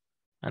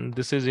 and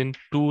this is in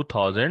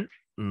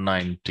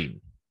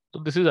 2019. So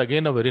this is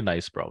again a very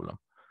nice problem.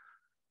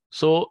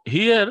 So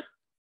here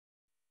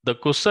the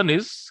question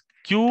is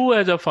Q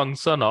as a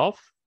function of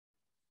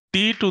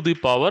T to the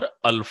power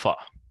alpha.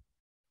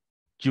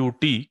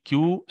 QT,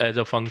 Q as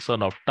a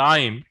function of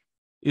time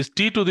is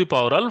T to the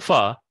power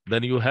alpha,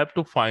 then you have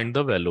to find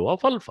the value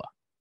of alpha.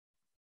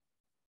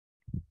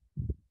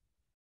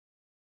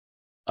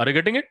 Are you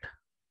getting it?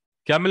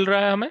 क्या मिल रहा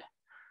है हमें?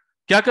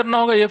 क्या करना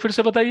होगा ये फिर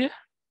से बताइए.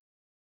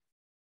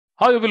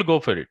 How you will go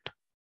for it?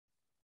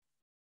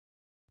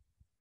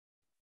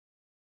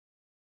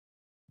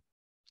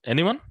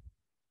 Anyone?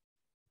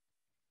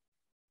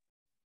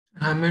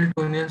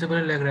 Hamiltonian से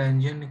पहले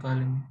लैग्रैंजियन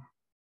निकालेंगे.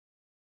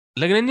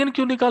 लैग्रेंजियन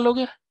क्यों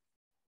निकालोगे?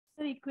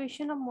 Sir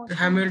equation of motion.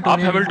 आप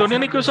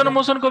हैमिल्टोनियन इक्वेशन ऑफ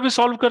मोशन को भी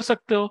सॉल्व कर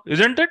सकते हो,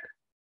 isn't it?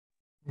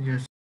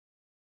 Yes.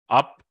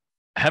 आप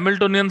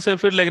हैमिल्टोनियन से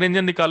फिर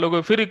लैग्रेंजियन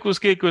निकालोगे, फिर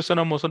उसके equation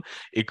of motion.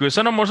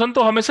 Equation of motion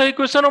तो हमेशा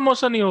इक्वेशन ऑफ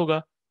मोशन ही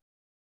होगा.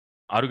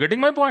 Are you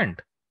getting my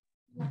point?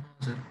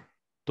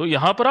 तो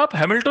यहां पर आप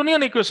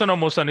हैमिल्टोनियन इक्वेशन ऑफ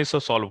मोशन इसे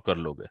सॉल्व कर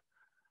लोगे,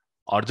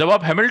 और जब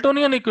आप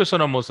Hamiltonian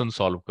equation of motion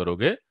solve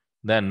करोगे,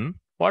 then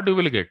what you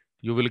will get?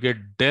 You will get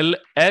del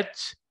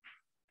H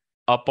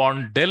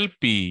upon del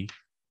P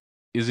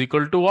is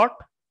equal to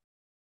what?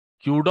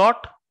 Q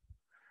dot.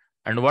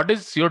 And what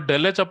is your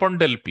del H upon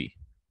del P?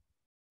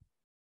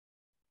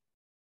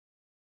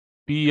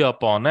 P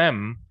upon M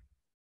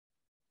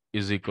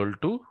is equal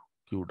to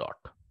Q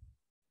dot.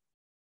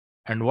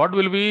 And what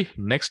will be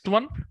next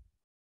one?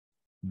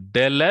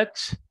 Del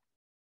H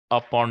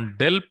upon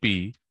del P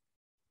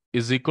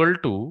is equal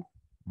to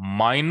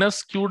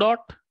minus Q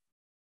dot.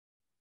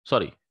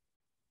 Sorry,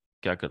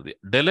 क्या कर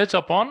दिया? Del H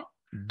upon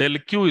del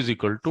Q is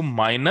equal to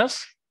minus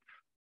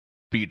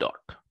P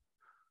dot.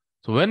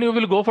 So when you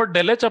will go for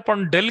del H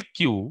upon del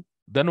Q,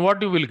 then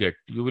what you will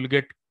get? You will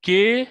get K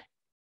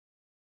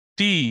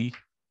T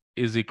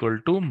is equal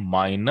to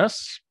minus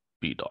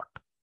P dot.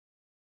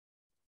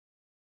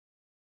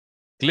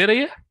 Clear है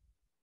ये?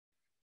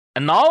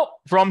 And now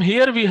from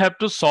here we have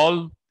to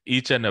solve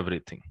each and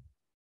everything.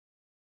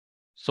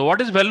 So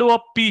what is value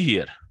of P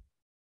here?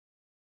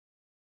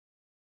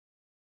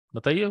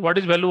 बताइए, what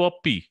is value of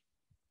P?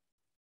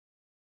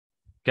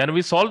 Can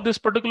we solve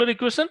this particular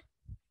equation?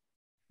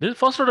 This is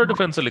first order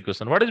differential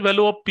equation. What is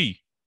value of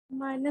P?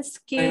 minus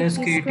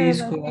KT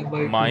square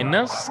by 2.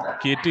 Minus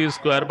KT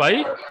square by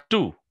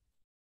 2.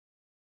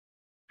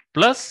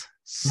 Plus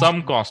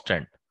some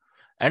constant,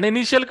 and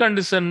initial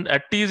condition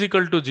at T is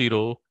equal to 0,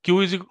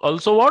 Q is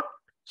also what?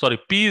 Sorry,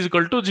 P is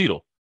equal to 0.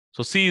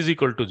 So C is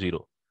equal to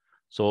 0.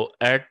 So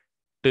at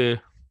T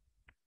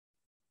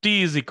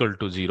is equal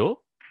to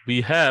 0, we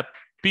have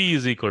P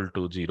is equal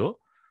to 0.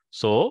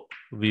 So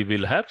we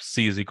will have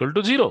C is equal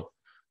to 0.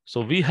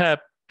 So we have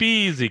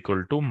P is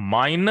equal to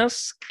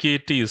minus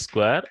KT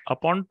square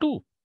upon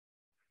 2.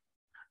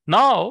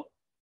 Now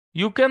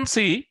you can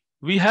see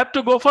we have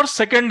to go for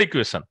second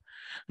equation.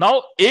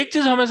 Now एक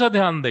चीज हमेशा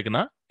ध्यान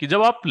देखना कि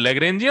जब आप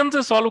Lagrangian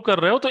से solve कर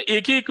रहे हो तो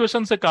एक ही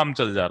इक्वेशन से काम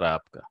चल जा रहा है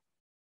आपका,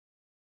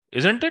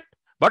 isn't it?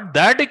 But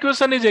that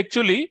equation is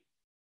actually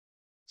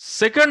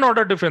second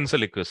order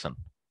differential equation.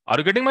 Are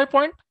you getting my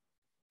point?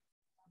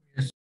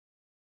 Yes.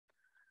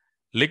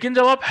 लेकिन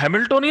जब आप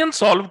हैमिल्टोनियन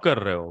सॉल्व कर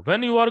रहे हो,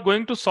 when you are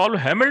going to solve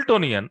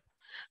Hamiltonian,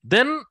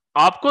 then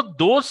आपको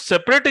दो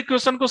सेपरेट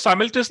इक्वेशन को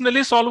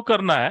साइमल्टेनियसली सॉल्व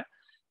करना है,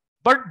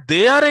 but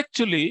they are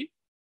actually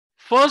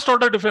first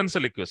order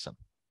differential equation.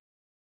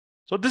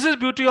 So this is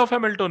beauty of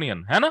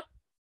Hamiltonian, है ना?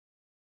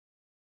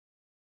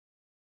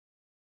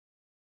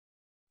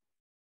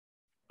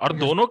 और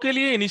दोनों के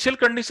लिए इनिशियल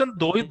कंडीशन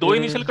दो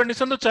इनिशियल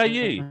कंडीशन तो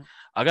चाहिए ही.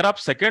 अगर आप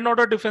सेकेंड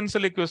ऑर्डर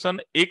डिफरेंशियल इक्वेशन,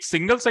 एक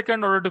single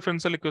second order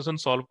differential equation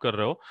solve कर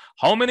रहे हो,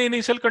 how many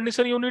initial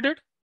condition you needed?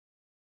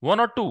 1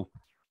 और 2?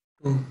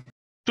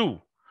 2.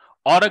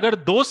 और अगर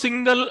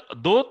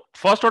दो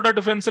first order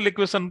differential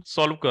equation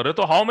solve कर रहे हो,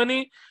 तो how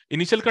many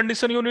initial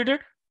condition you needed?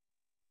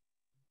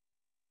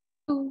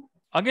 2.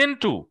 Again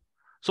 2.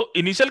 So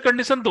initial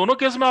condition दोनों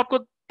केस में आपको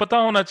पता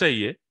होना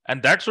चाहिए,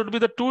 and that should be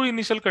the 2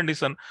 initial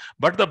condition.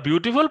 But the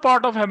beautiful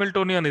part of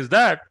Hamiltonian is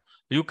that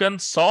you can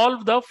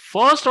solve the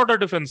first order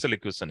differential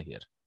equation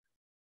here,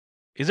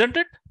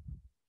 isn't it?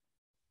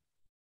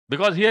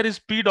 Because here is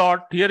P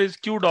dot, here is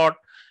Q dot,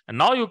 and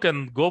now you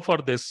can go for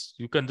this.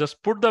 You can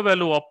just put the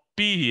value of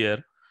P here.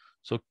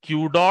 So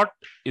Q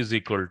dot is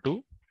equal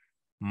to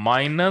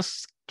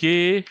minus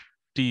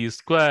KT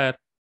square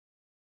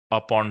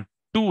upon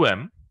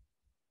 2m.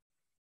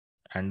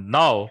 And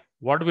now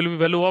what will be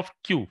value of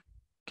q?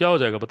 क्या हो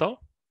जाएगा बताओ?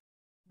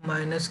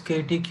 minus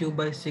kt cube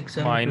by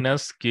 6m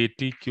Minus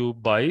kt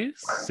cube by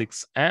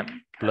 6m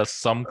plus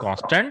some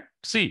constant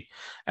c.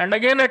 And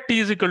again at t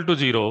is equal to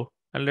 0,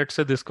 and let's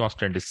say this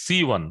constant is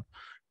c1.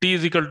 T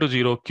is equal to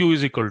 0, q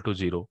is equal to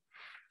 0.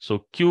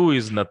 So q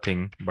is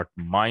nothing but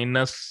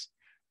minus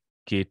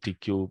kt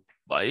cube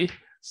by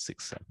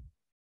 6m.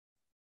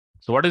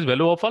 So what is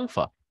value of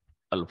alpha?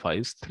 Alpha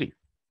is 3.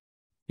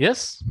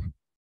 Yes?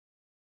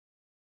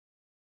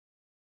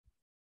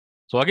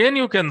 So again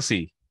you can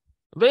see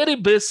very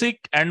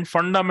basic and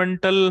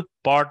fundamental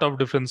part of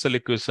differential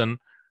equation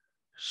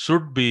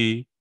should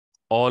be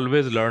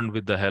always learned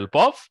with the help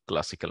of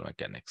classical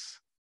mechanics.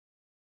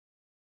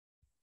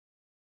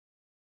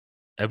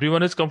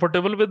 Everyone is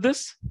comfortable with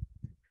this?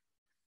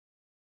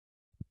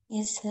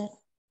 Yes, sir.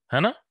 है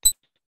ना?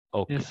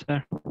 Okay. Yes,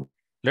 sir.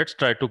 Let's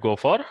try to go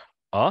for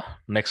a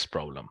next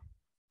problem.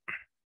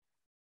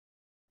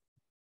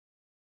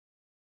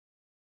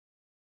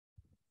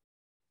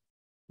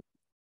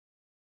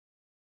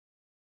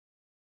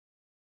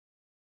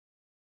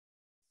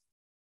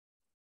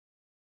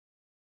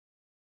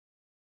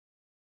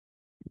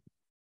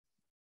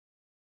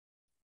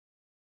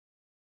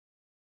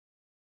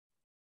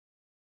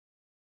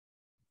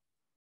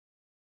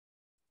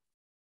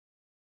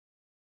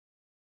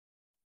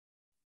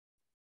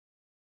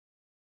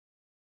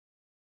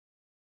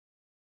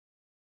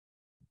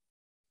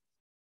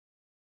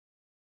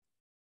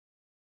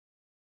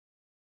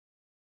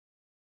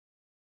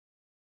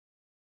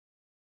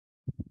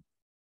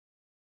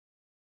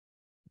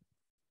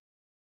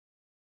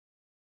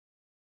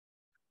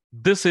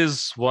 This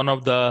is one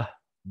of the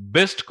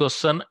best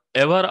question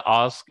ever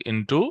asked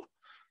into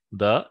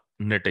the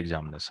NET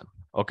examination.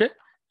 Okay,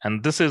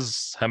 and this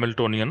is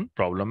Hamiltonian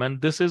problem,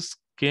 and this is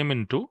came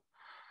into.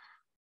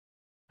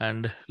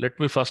 And let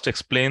me first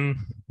explain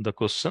the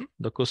question.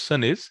 The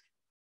question is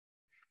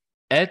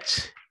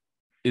H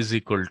is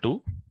equal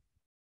to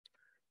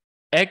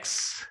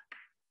x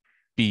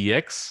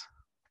px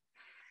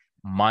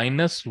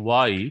minus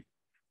y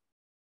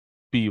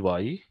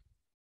py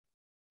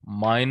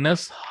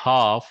minus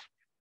half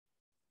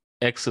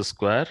x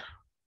square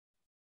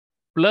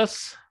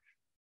plus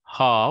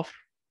half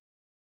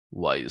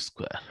y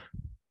square.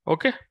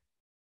 Okay.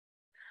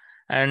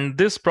 And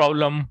this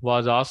problem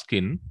was asked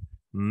in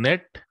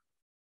NET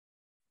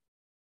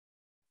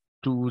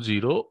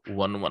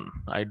 2011.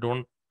 I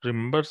don't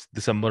remember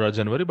December or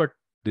January, but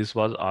this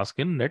was asked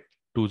in NET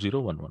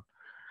 2011.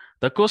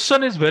 The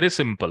question is very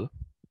simple.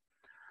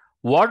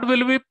 What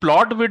will we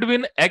plot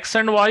between x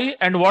and y,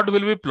 and what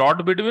will we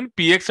plot between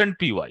px and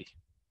py?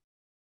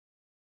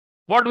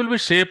 What will be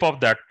shape of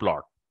that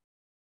plot?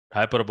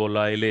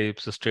 Hyperbola,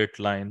 ellipse, straight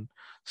line,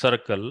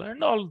 circle,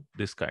 and all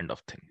this kind of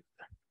thing.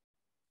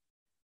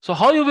 So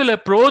how you will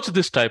approach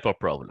this type of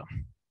problem?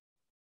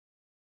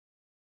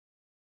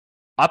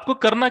 आपको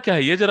करना क्या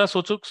है ये जरा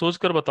सोच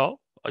कर बताओ.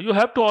 You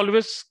have to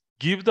always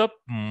give the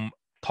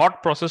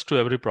thought process to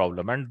every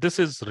problem, and this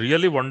is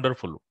really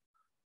wonderful.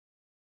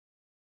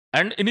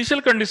 And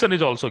initial condition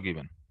is also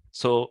given.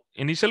 So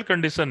initial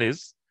condition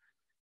is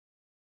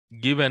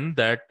given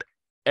that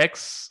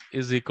x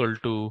is equal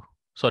to,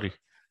 sorry,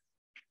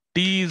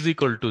 t is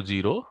equal to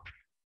 0,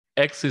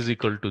 x is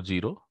equal to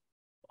 0,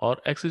 or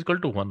x is equal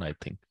to 1, I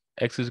think.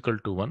 X is equal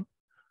to 1,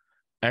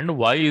 and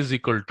y is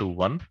equal to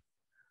 1,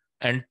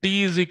 and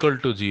t is equal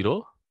to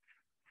 0,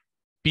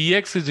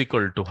 px is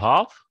equal to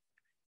half,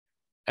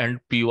 and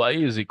py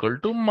is equal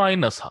to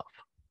minus half.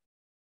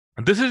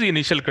 This is the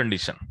initial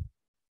condition.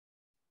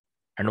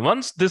 And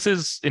once this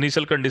is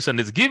initial condition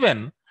is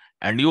given,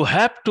 and you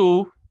have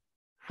to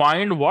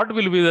find what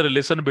will be the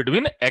relation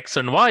between x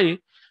and y,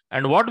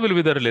 and what will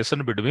be the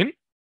relation between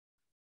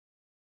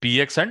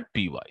px and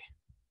py.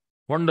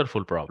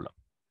 Wonderful problem.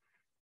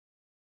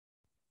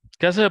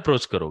 कैसे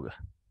approach करोगे?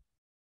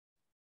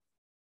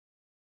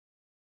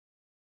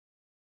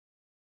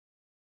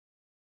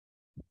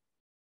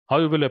 How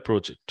you will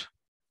approach it?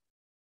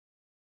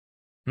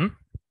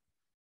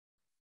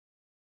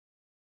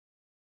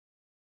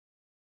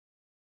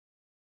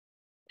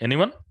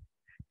 Anyone?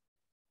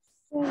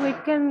 So we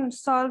can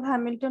solve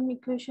Hamilton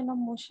equation of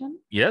motion.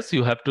 Yes,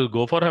 you have to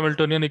go for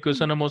Hamiltonian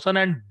equation of motion,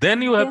 and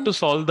then you have to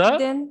solve the.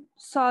 Then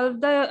solve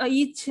the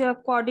each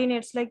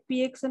coordinates like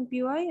px and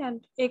py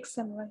and x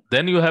and y.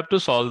 Then you have to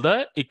solve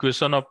the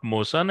equation of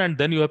motion, and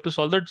then you have to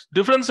solve the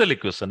differential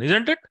equation,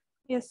 isn't it?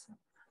 Yes.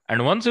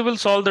 And once you will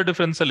solve the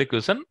differential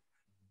equation,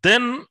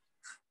 then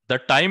the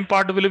time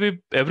part will be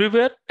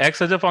everywhere.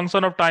 X as a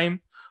function of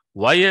time,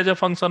 y as a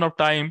function of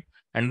time,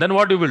 and then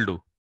what you will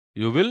do?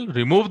 You will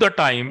remove the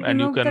time, and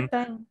you can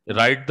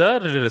write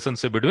the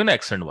relationship between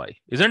x and y,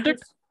 isn't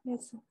it?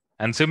 Yes, sir.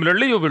 And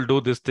similarly, you will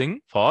do this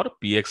thing for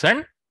px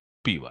and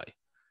py.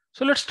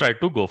 So let's try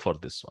to go for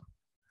this one.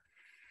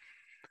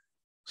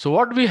 So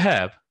what we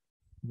have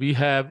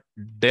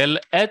del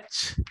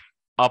h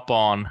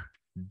upon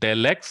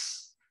del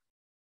x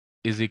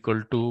is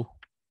equal to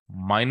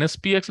minus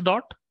px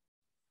dot.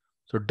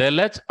 So del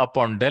h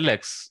upon del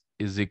x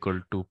is equal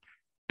to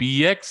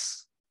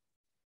px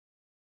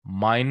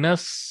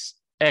minus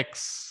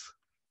x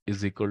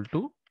is equal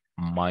to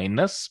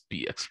minus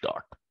px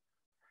dot.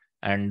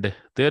 And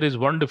there is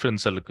one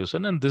differential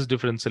equation, and this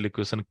differential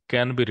equation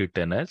can be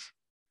written as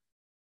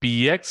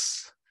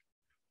px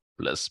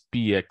plus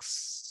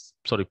px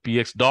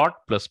dot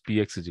plus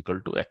px is equal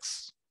to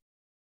x.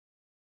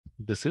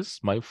 This is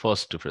my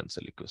first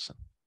differential equation.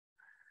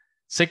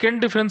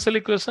 Second differential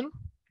equation,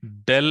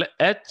 del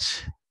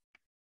h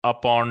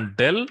upon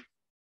del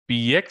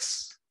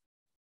px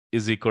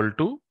is equal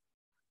to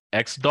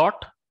x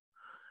dot.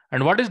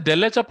 And what is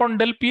del h upon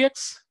del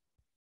px?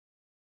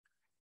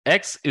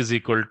 X is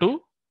equal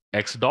to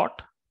x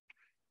dot,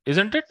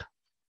 isn't it?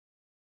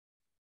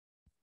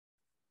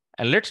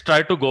 And let's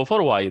try to go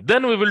for y.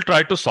 Then we will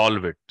try to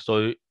solve it.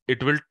 So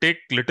it will take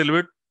little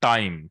bit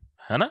time,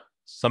 है ना?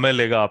 समय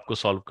लेगा आपको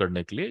solve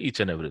करने के लिए each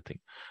and everything.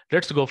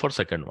 Let's go for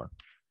second one.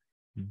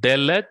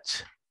 Del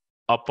h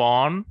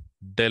upon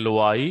del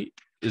y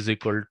is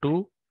equal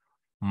to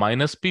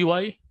minus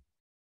py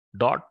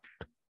dot.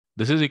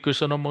 This is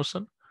equation of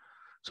motion.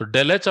 So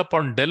del h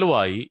upon del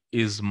y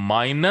is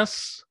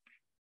minus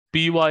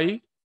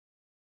py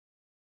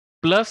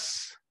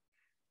plus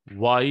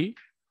y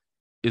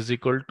is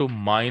equal to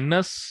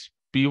minus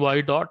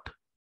py dot.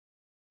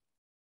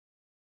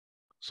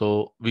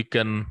 So we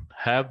can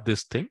have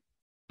this thing,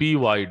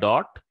 py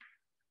dot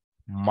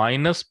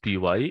minus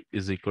py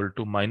is equal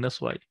to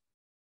minus y.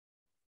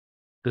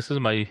 This is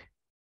my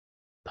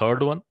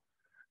third one.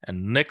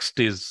 And next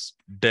is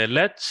del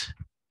h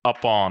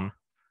upon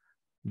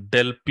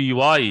del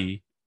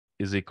py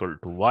is equal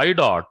to y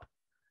dot.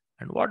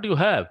 And what do you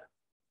have?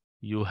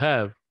 You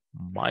have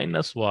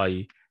minus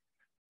y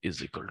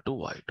is equal to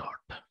y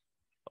dot.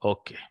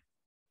 Okay.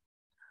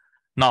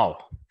 Now,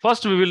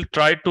 first we will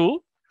try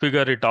to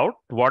figure it out.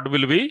 What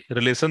will be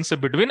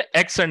relationship between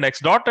x and x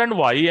dot and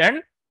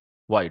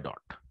y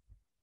dot?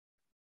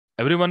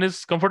 Everyone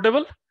is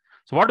comfortable?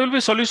 So what will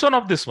be solution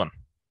of this one?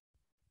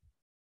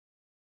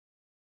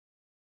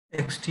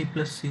 xt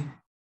plus c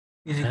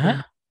is equal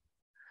to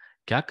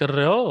क्या कर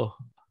रहे हो?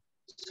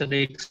 Sir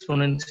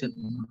exponential.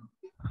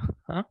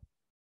 हाँ?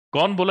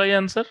 कौन बोला ये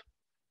answer?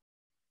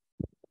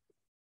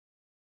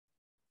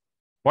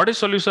 What is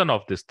solution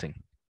of this thing?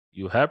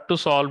 You have to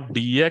solve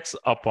dx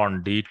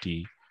upon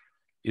dt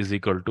is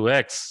equal to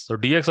x. So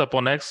dx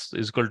upon x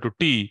is equal to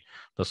t.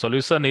 The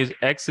solution is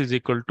x is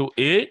equal to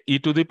a e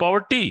to the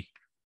power t.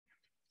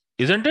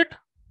 Isn't it?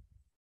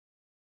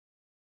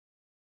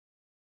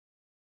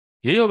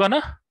 यही होगा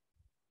ना?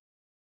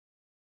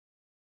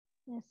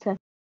 Yes, sir.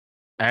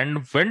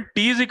 And when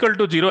t is equal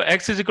to 0,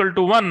 x is equal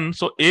to 1,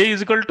 so a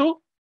is equal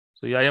to,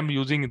 so I am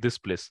using this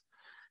place.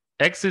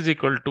 X is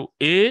equal to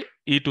a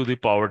e to the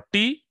power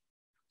t.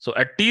 So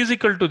at t is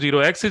equal to 0,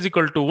 x is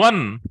equal to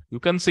 1, you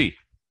can see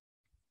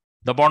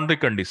the boundary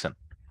condition.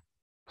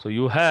 So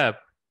you have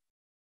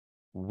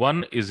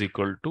 1 is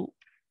equal to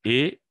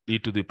a e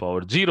to the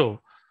power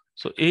 0.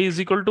 So a is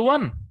equal to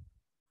 1.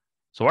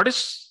 So what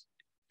is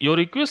your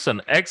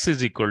equation? X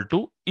is equal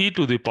to e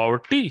to the power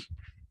t.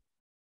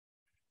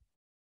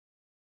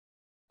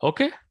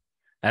 Okay.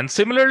 And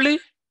similarly,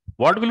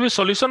 what will be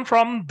solution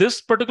from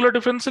this particular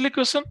differential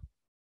equation?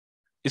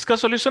 इसका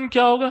solution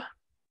क्या होगा?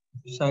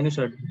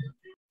 Sinusoid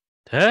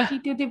है? e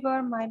to the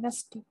power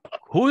minus t.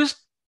 Who is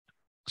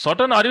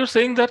Sutton? Are you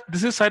saying that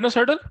this is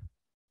sinusoidal?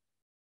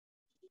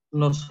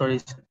 No sorry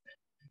sir.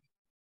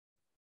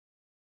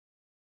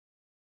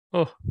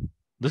 Oh,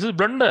 this is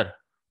blunder.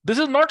 This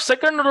is not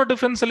second order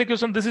differential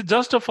equation. This is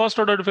just a first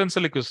order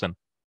differential equation.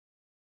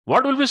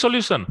 What will be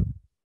solution?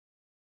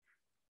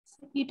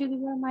 E to the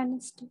power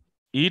minus t.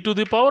 E to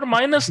the power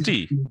minus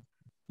t.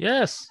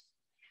 Yes.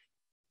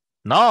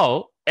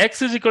 Now,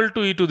 x is equal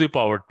to e to the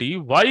power t,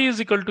 y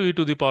is equal to e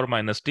to the power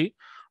minus t.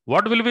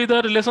 What will be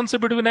the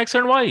relationship between x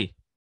and y?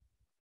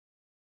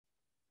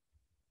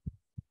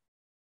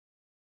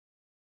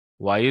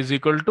 Y is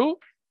equal to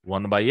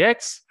 1 by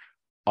x,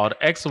 or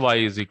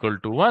xy is equal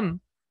to 1.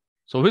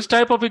 So which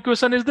type of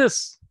equation is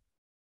this?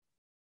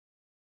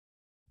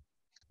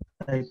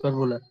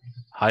 Hyperbola.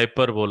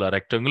 Hyperbola,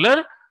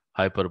 rectangular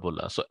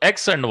hyperbola. So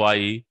x and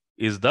y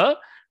is the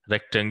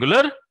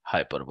rectangular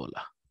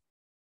hyperbola.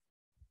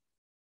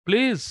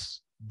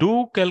 Please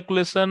do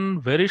calculation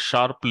very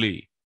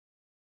sharply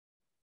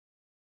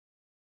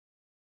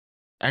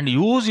and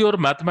use your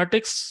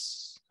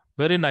mathematics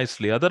very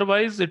nicely.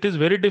 Otherwise, it is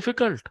very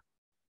difficult.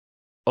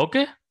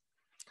 Okay.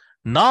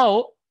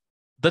 Now,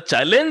 the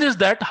challenge is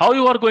that how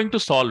you are going to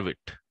solve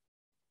it.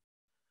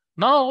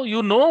 Now,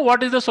 you know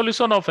what is the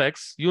solution of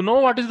x. You know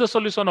what is the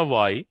solution of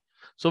y.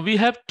 So we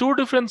have two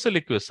differential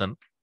equations.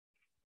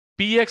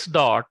 Px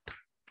dot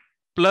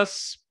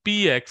plus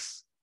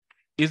px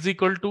is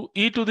equal to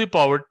e to the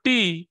power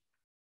t.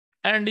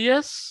 And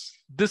yes,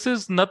 this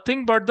is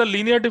nothing but the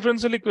linear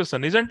differential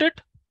equation, isn't it?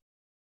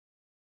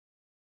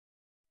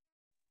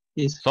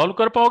 Yes. Solve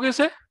कर पाओगे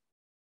इसे?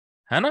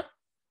 है ना?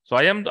 So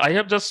I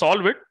have just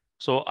solved it.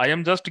 So I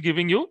am just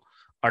giving you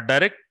a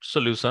direct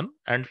solution,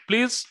 and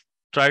please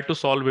try to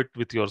solve it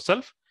with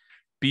yourself.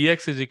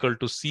 Px is equal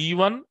to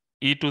c1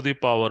 e to the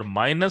power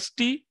minus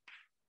t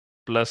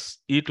plus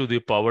e to the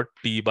power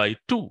t by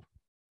 2.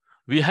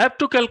 We have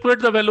to calculate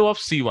the value of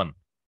C1.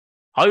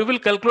 How you will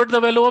calculate the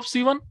value of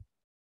C1?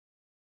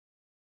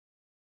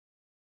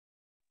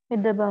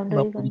 With the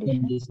boundary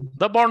condition.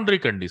 The boundary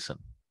condition.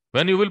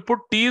 When you will put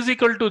t is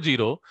equal to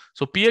 0,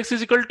 so px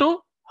is equal to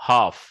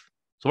half.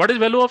 So what is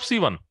value of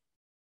C1?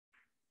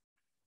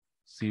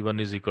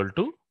 C1 is equal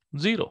to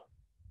 0.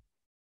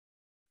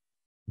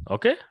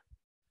 Okay?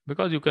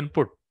 Because you can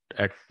put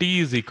at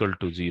t is equal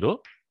to 0,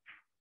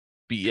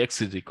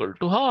 px is equal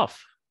to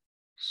half.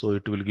 So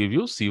it will give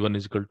you C1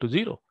 is equal to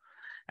 0.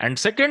 And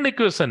second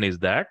equation is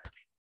that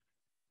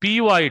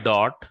py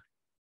dot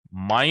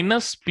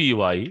minus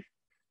py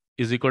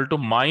is equal to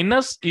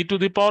minus e to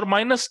the power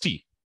minus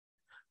t.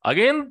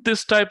 Again,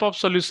 this type of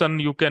solution,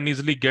 you can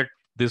easily get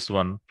this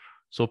one.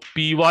 So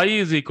py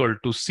is equal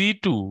to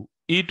C2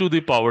 e to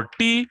the power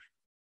t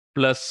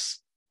plus,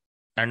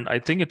 and I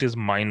think it is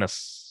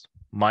minus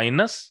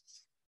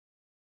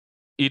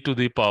e to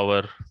the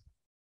power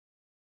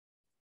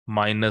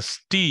minus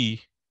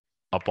t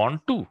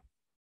upon 2.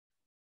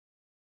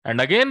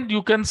 And again,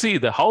 you can see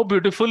how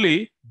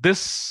beautifully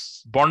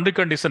this boundary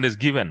condition is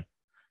given.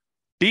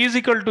 T is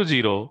equal to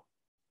 0.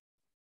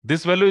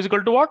 This value is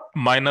equal to what?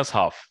 Minus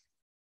half.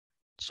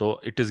 So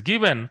it is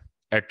given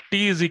at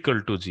t is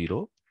equal to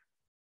 0.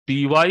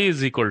 Py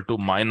is equal to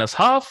minus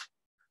half.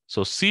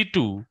 So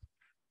C2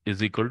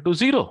 is equal to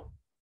 0.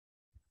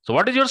 So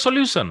what is your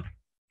solution?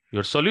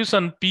 Your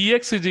solution,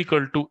 px is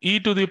equal to e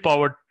to the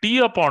power t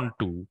upon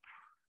 2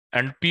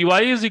 and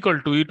py is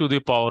equal to e to the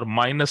power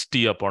minus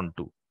t upon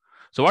 2.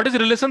 So what is the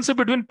relationship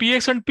between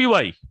px and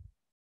py?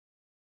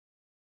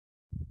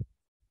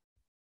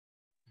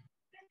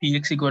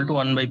 px equal to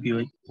 1 by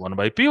py. 1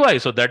 by py.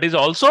 So that is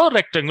also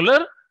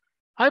rectangular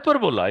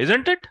hyperbola,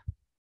 isn't it?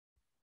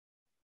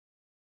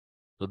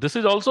 So this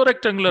is also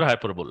rectangular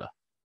hyperbola.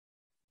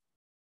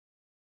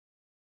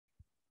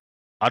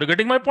 Are you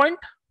getting my point?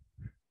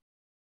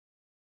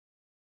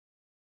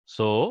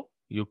 So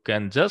you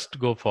can just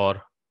go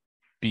for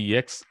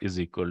px is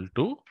equal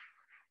to,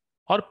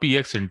 or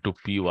px into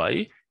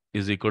py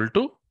is equal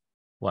to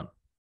 1.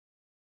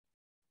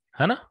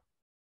 है ना?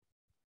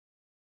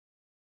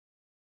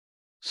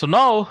 So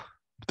now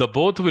the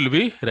both will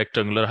be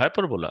rectangular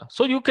hyperbola.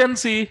 So you can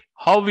see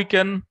how we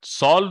can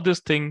solve this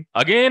thing.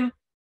 Again,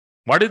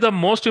 what is the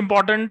most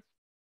important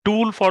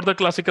tool for the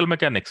classical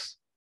mechanics?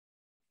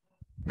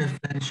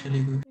 Differential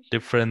equation.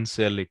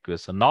 Differential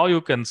equation. Now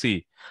you can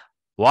see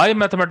why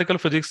mathematical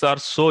physics are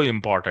so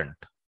important.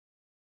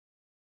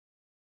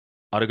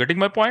 Are you getting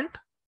my point?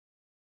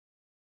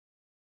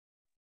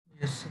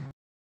 Yes, sir.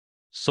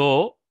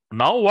 So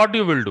now what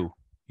you will do?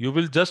 You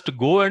will just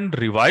go and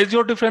revise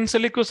your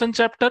differential equation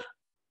chapter.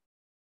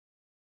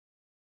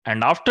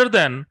 And after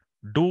then,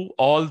 do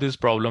all this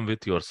problem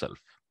with yourself.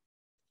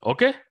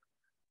 Okay?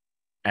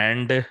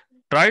 And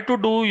try to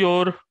do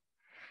your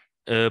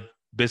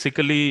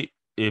basically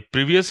a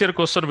previous year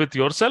question with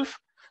yourself.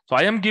 So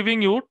I am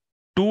giving you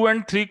 2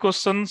 and 3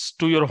 questions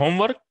to your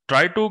homework.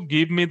 Try to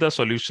give me the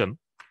solution.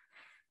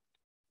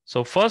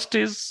 So first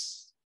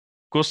is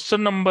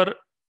question number.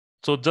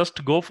 So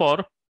just go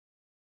for,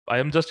 I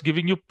am just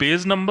giving you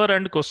page number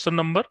and question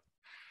number.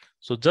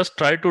 So just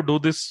try to do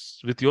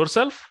this with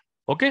yourself.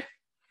 Okay?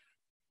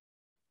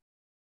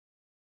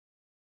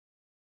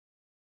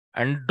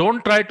 And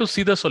don't try to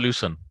see the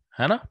solution.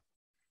 है ना?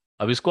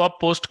 अब इसको आप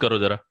post करो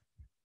जरा.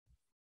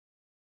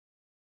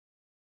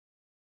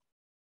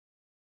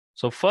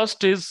 So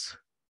first is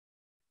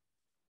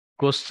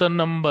question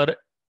number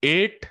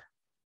 8.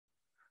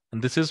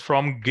 And this is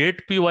from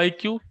GATE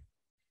PYQ.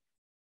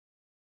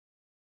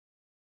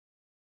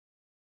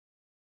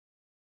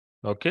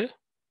 Okay.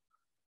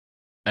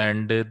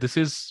 And this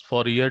is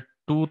for year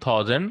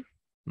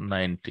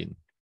 2019.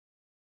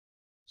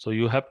 So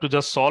you have to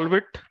just solve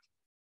it.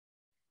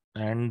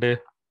 And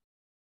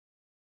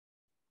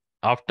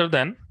after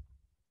then,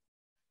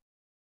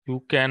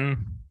 you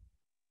can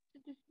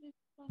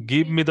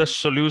give me the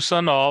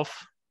solution of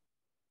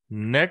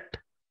net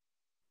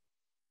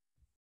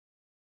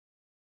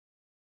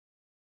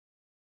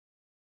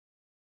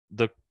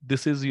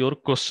this is your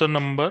question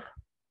number,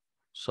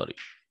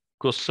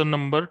 question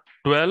number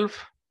 12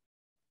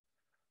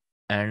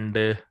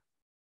 and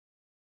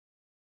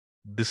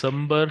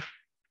December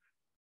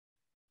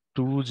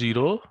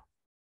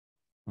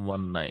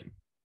 2019.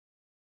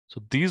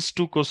 So these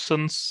 2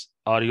 questions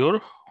are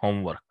your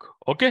homework.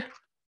 Okay,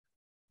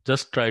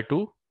 just try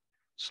to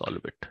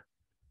solve it.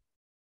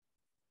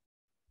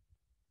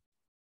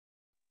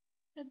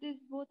 So these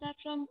both are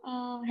from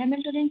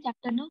Hamiltonian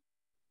chapter, no?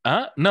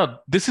 No,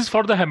 this is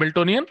for the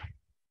Hamiltonian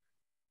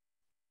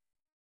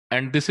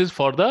and this is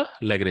for the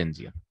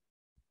Lagrangian.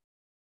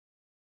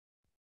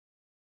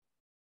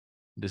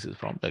 This is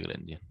from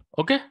Lagrangian.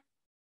 Okay?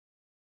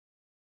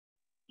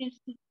 Yes,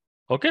 sir.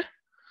 Okay?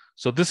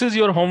 So this is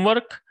your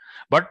homework.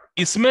 But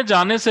इसमें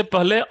जाने से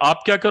पहले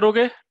आप क्या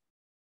करोगे?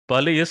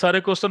 पहले ये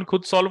सारे क्वेश्चन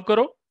खुद सॉल्व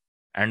करो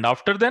एंड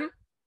आफ्टर देन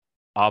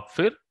आप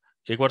फिर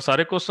एक बार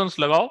सारे क्वेश्चंस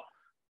लगाओ,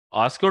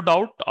 आस्क योर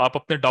डाउट. आप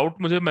अपने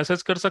डाउट मुझे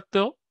मैसेज कर सकते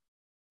हो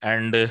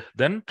and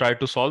then try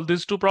to solve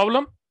these two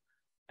problems.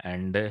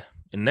 And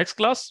in next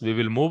class, we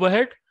will move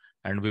ahead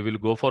and we will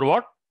go for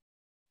what?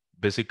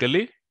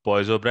 Basically,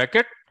 Poisson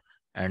bracket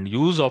and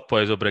use of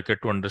Poisson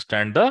bracket to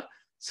understand the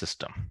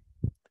system.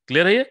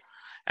 Clear here?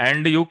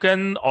 And you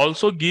can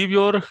also give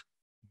your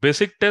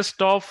basic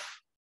test of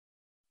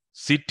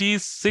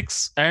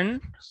CT6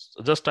 and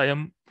I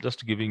am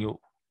just giving you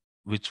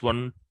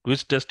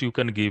which test you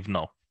can give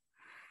now.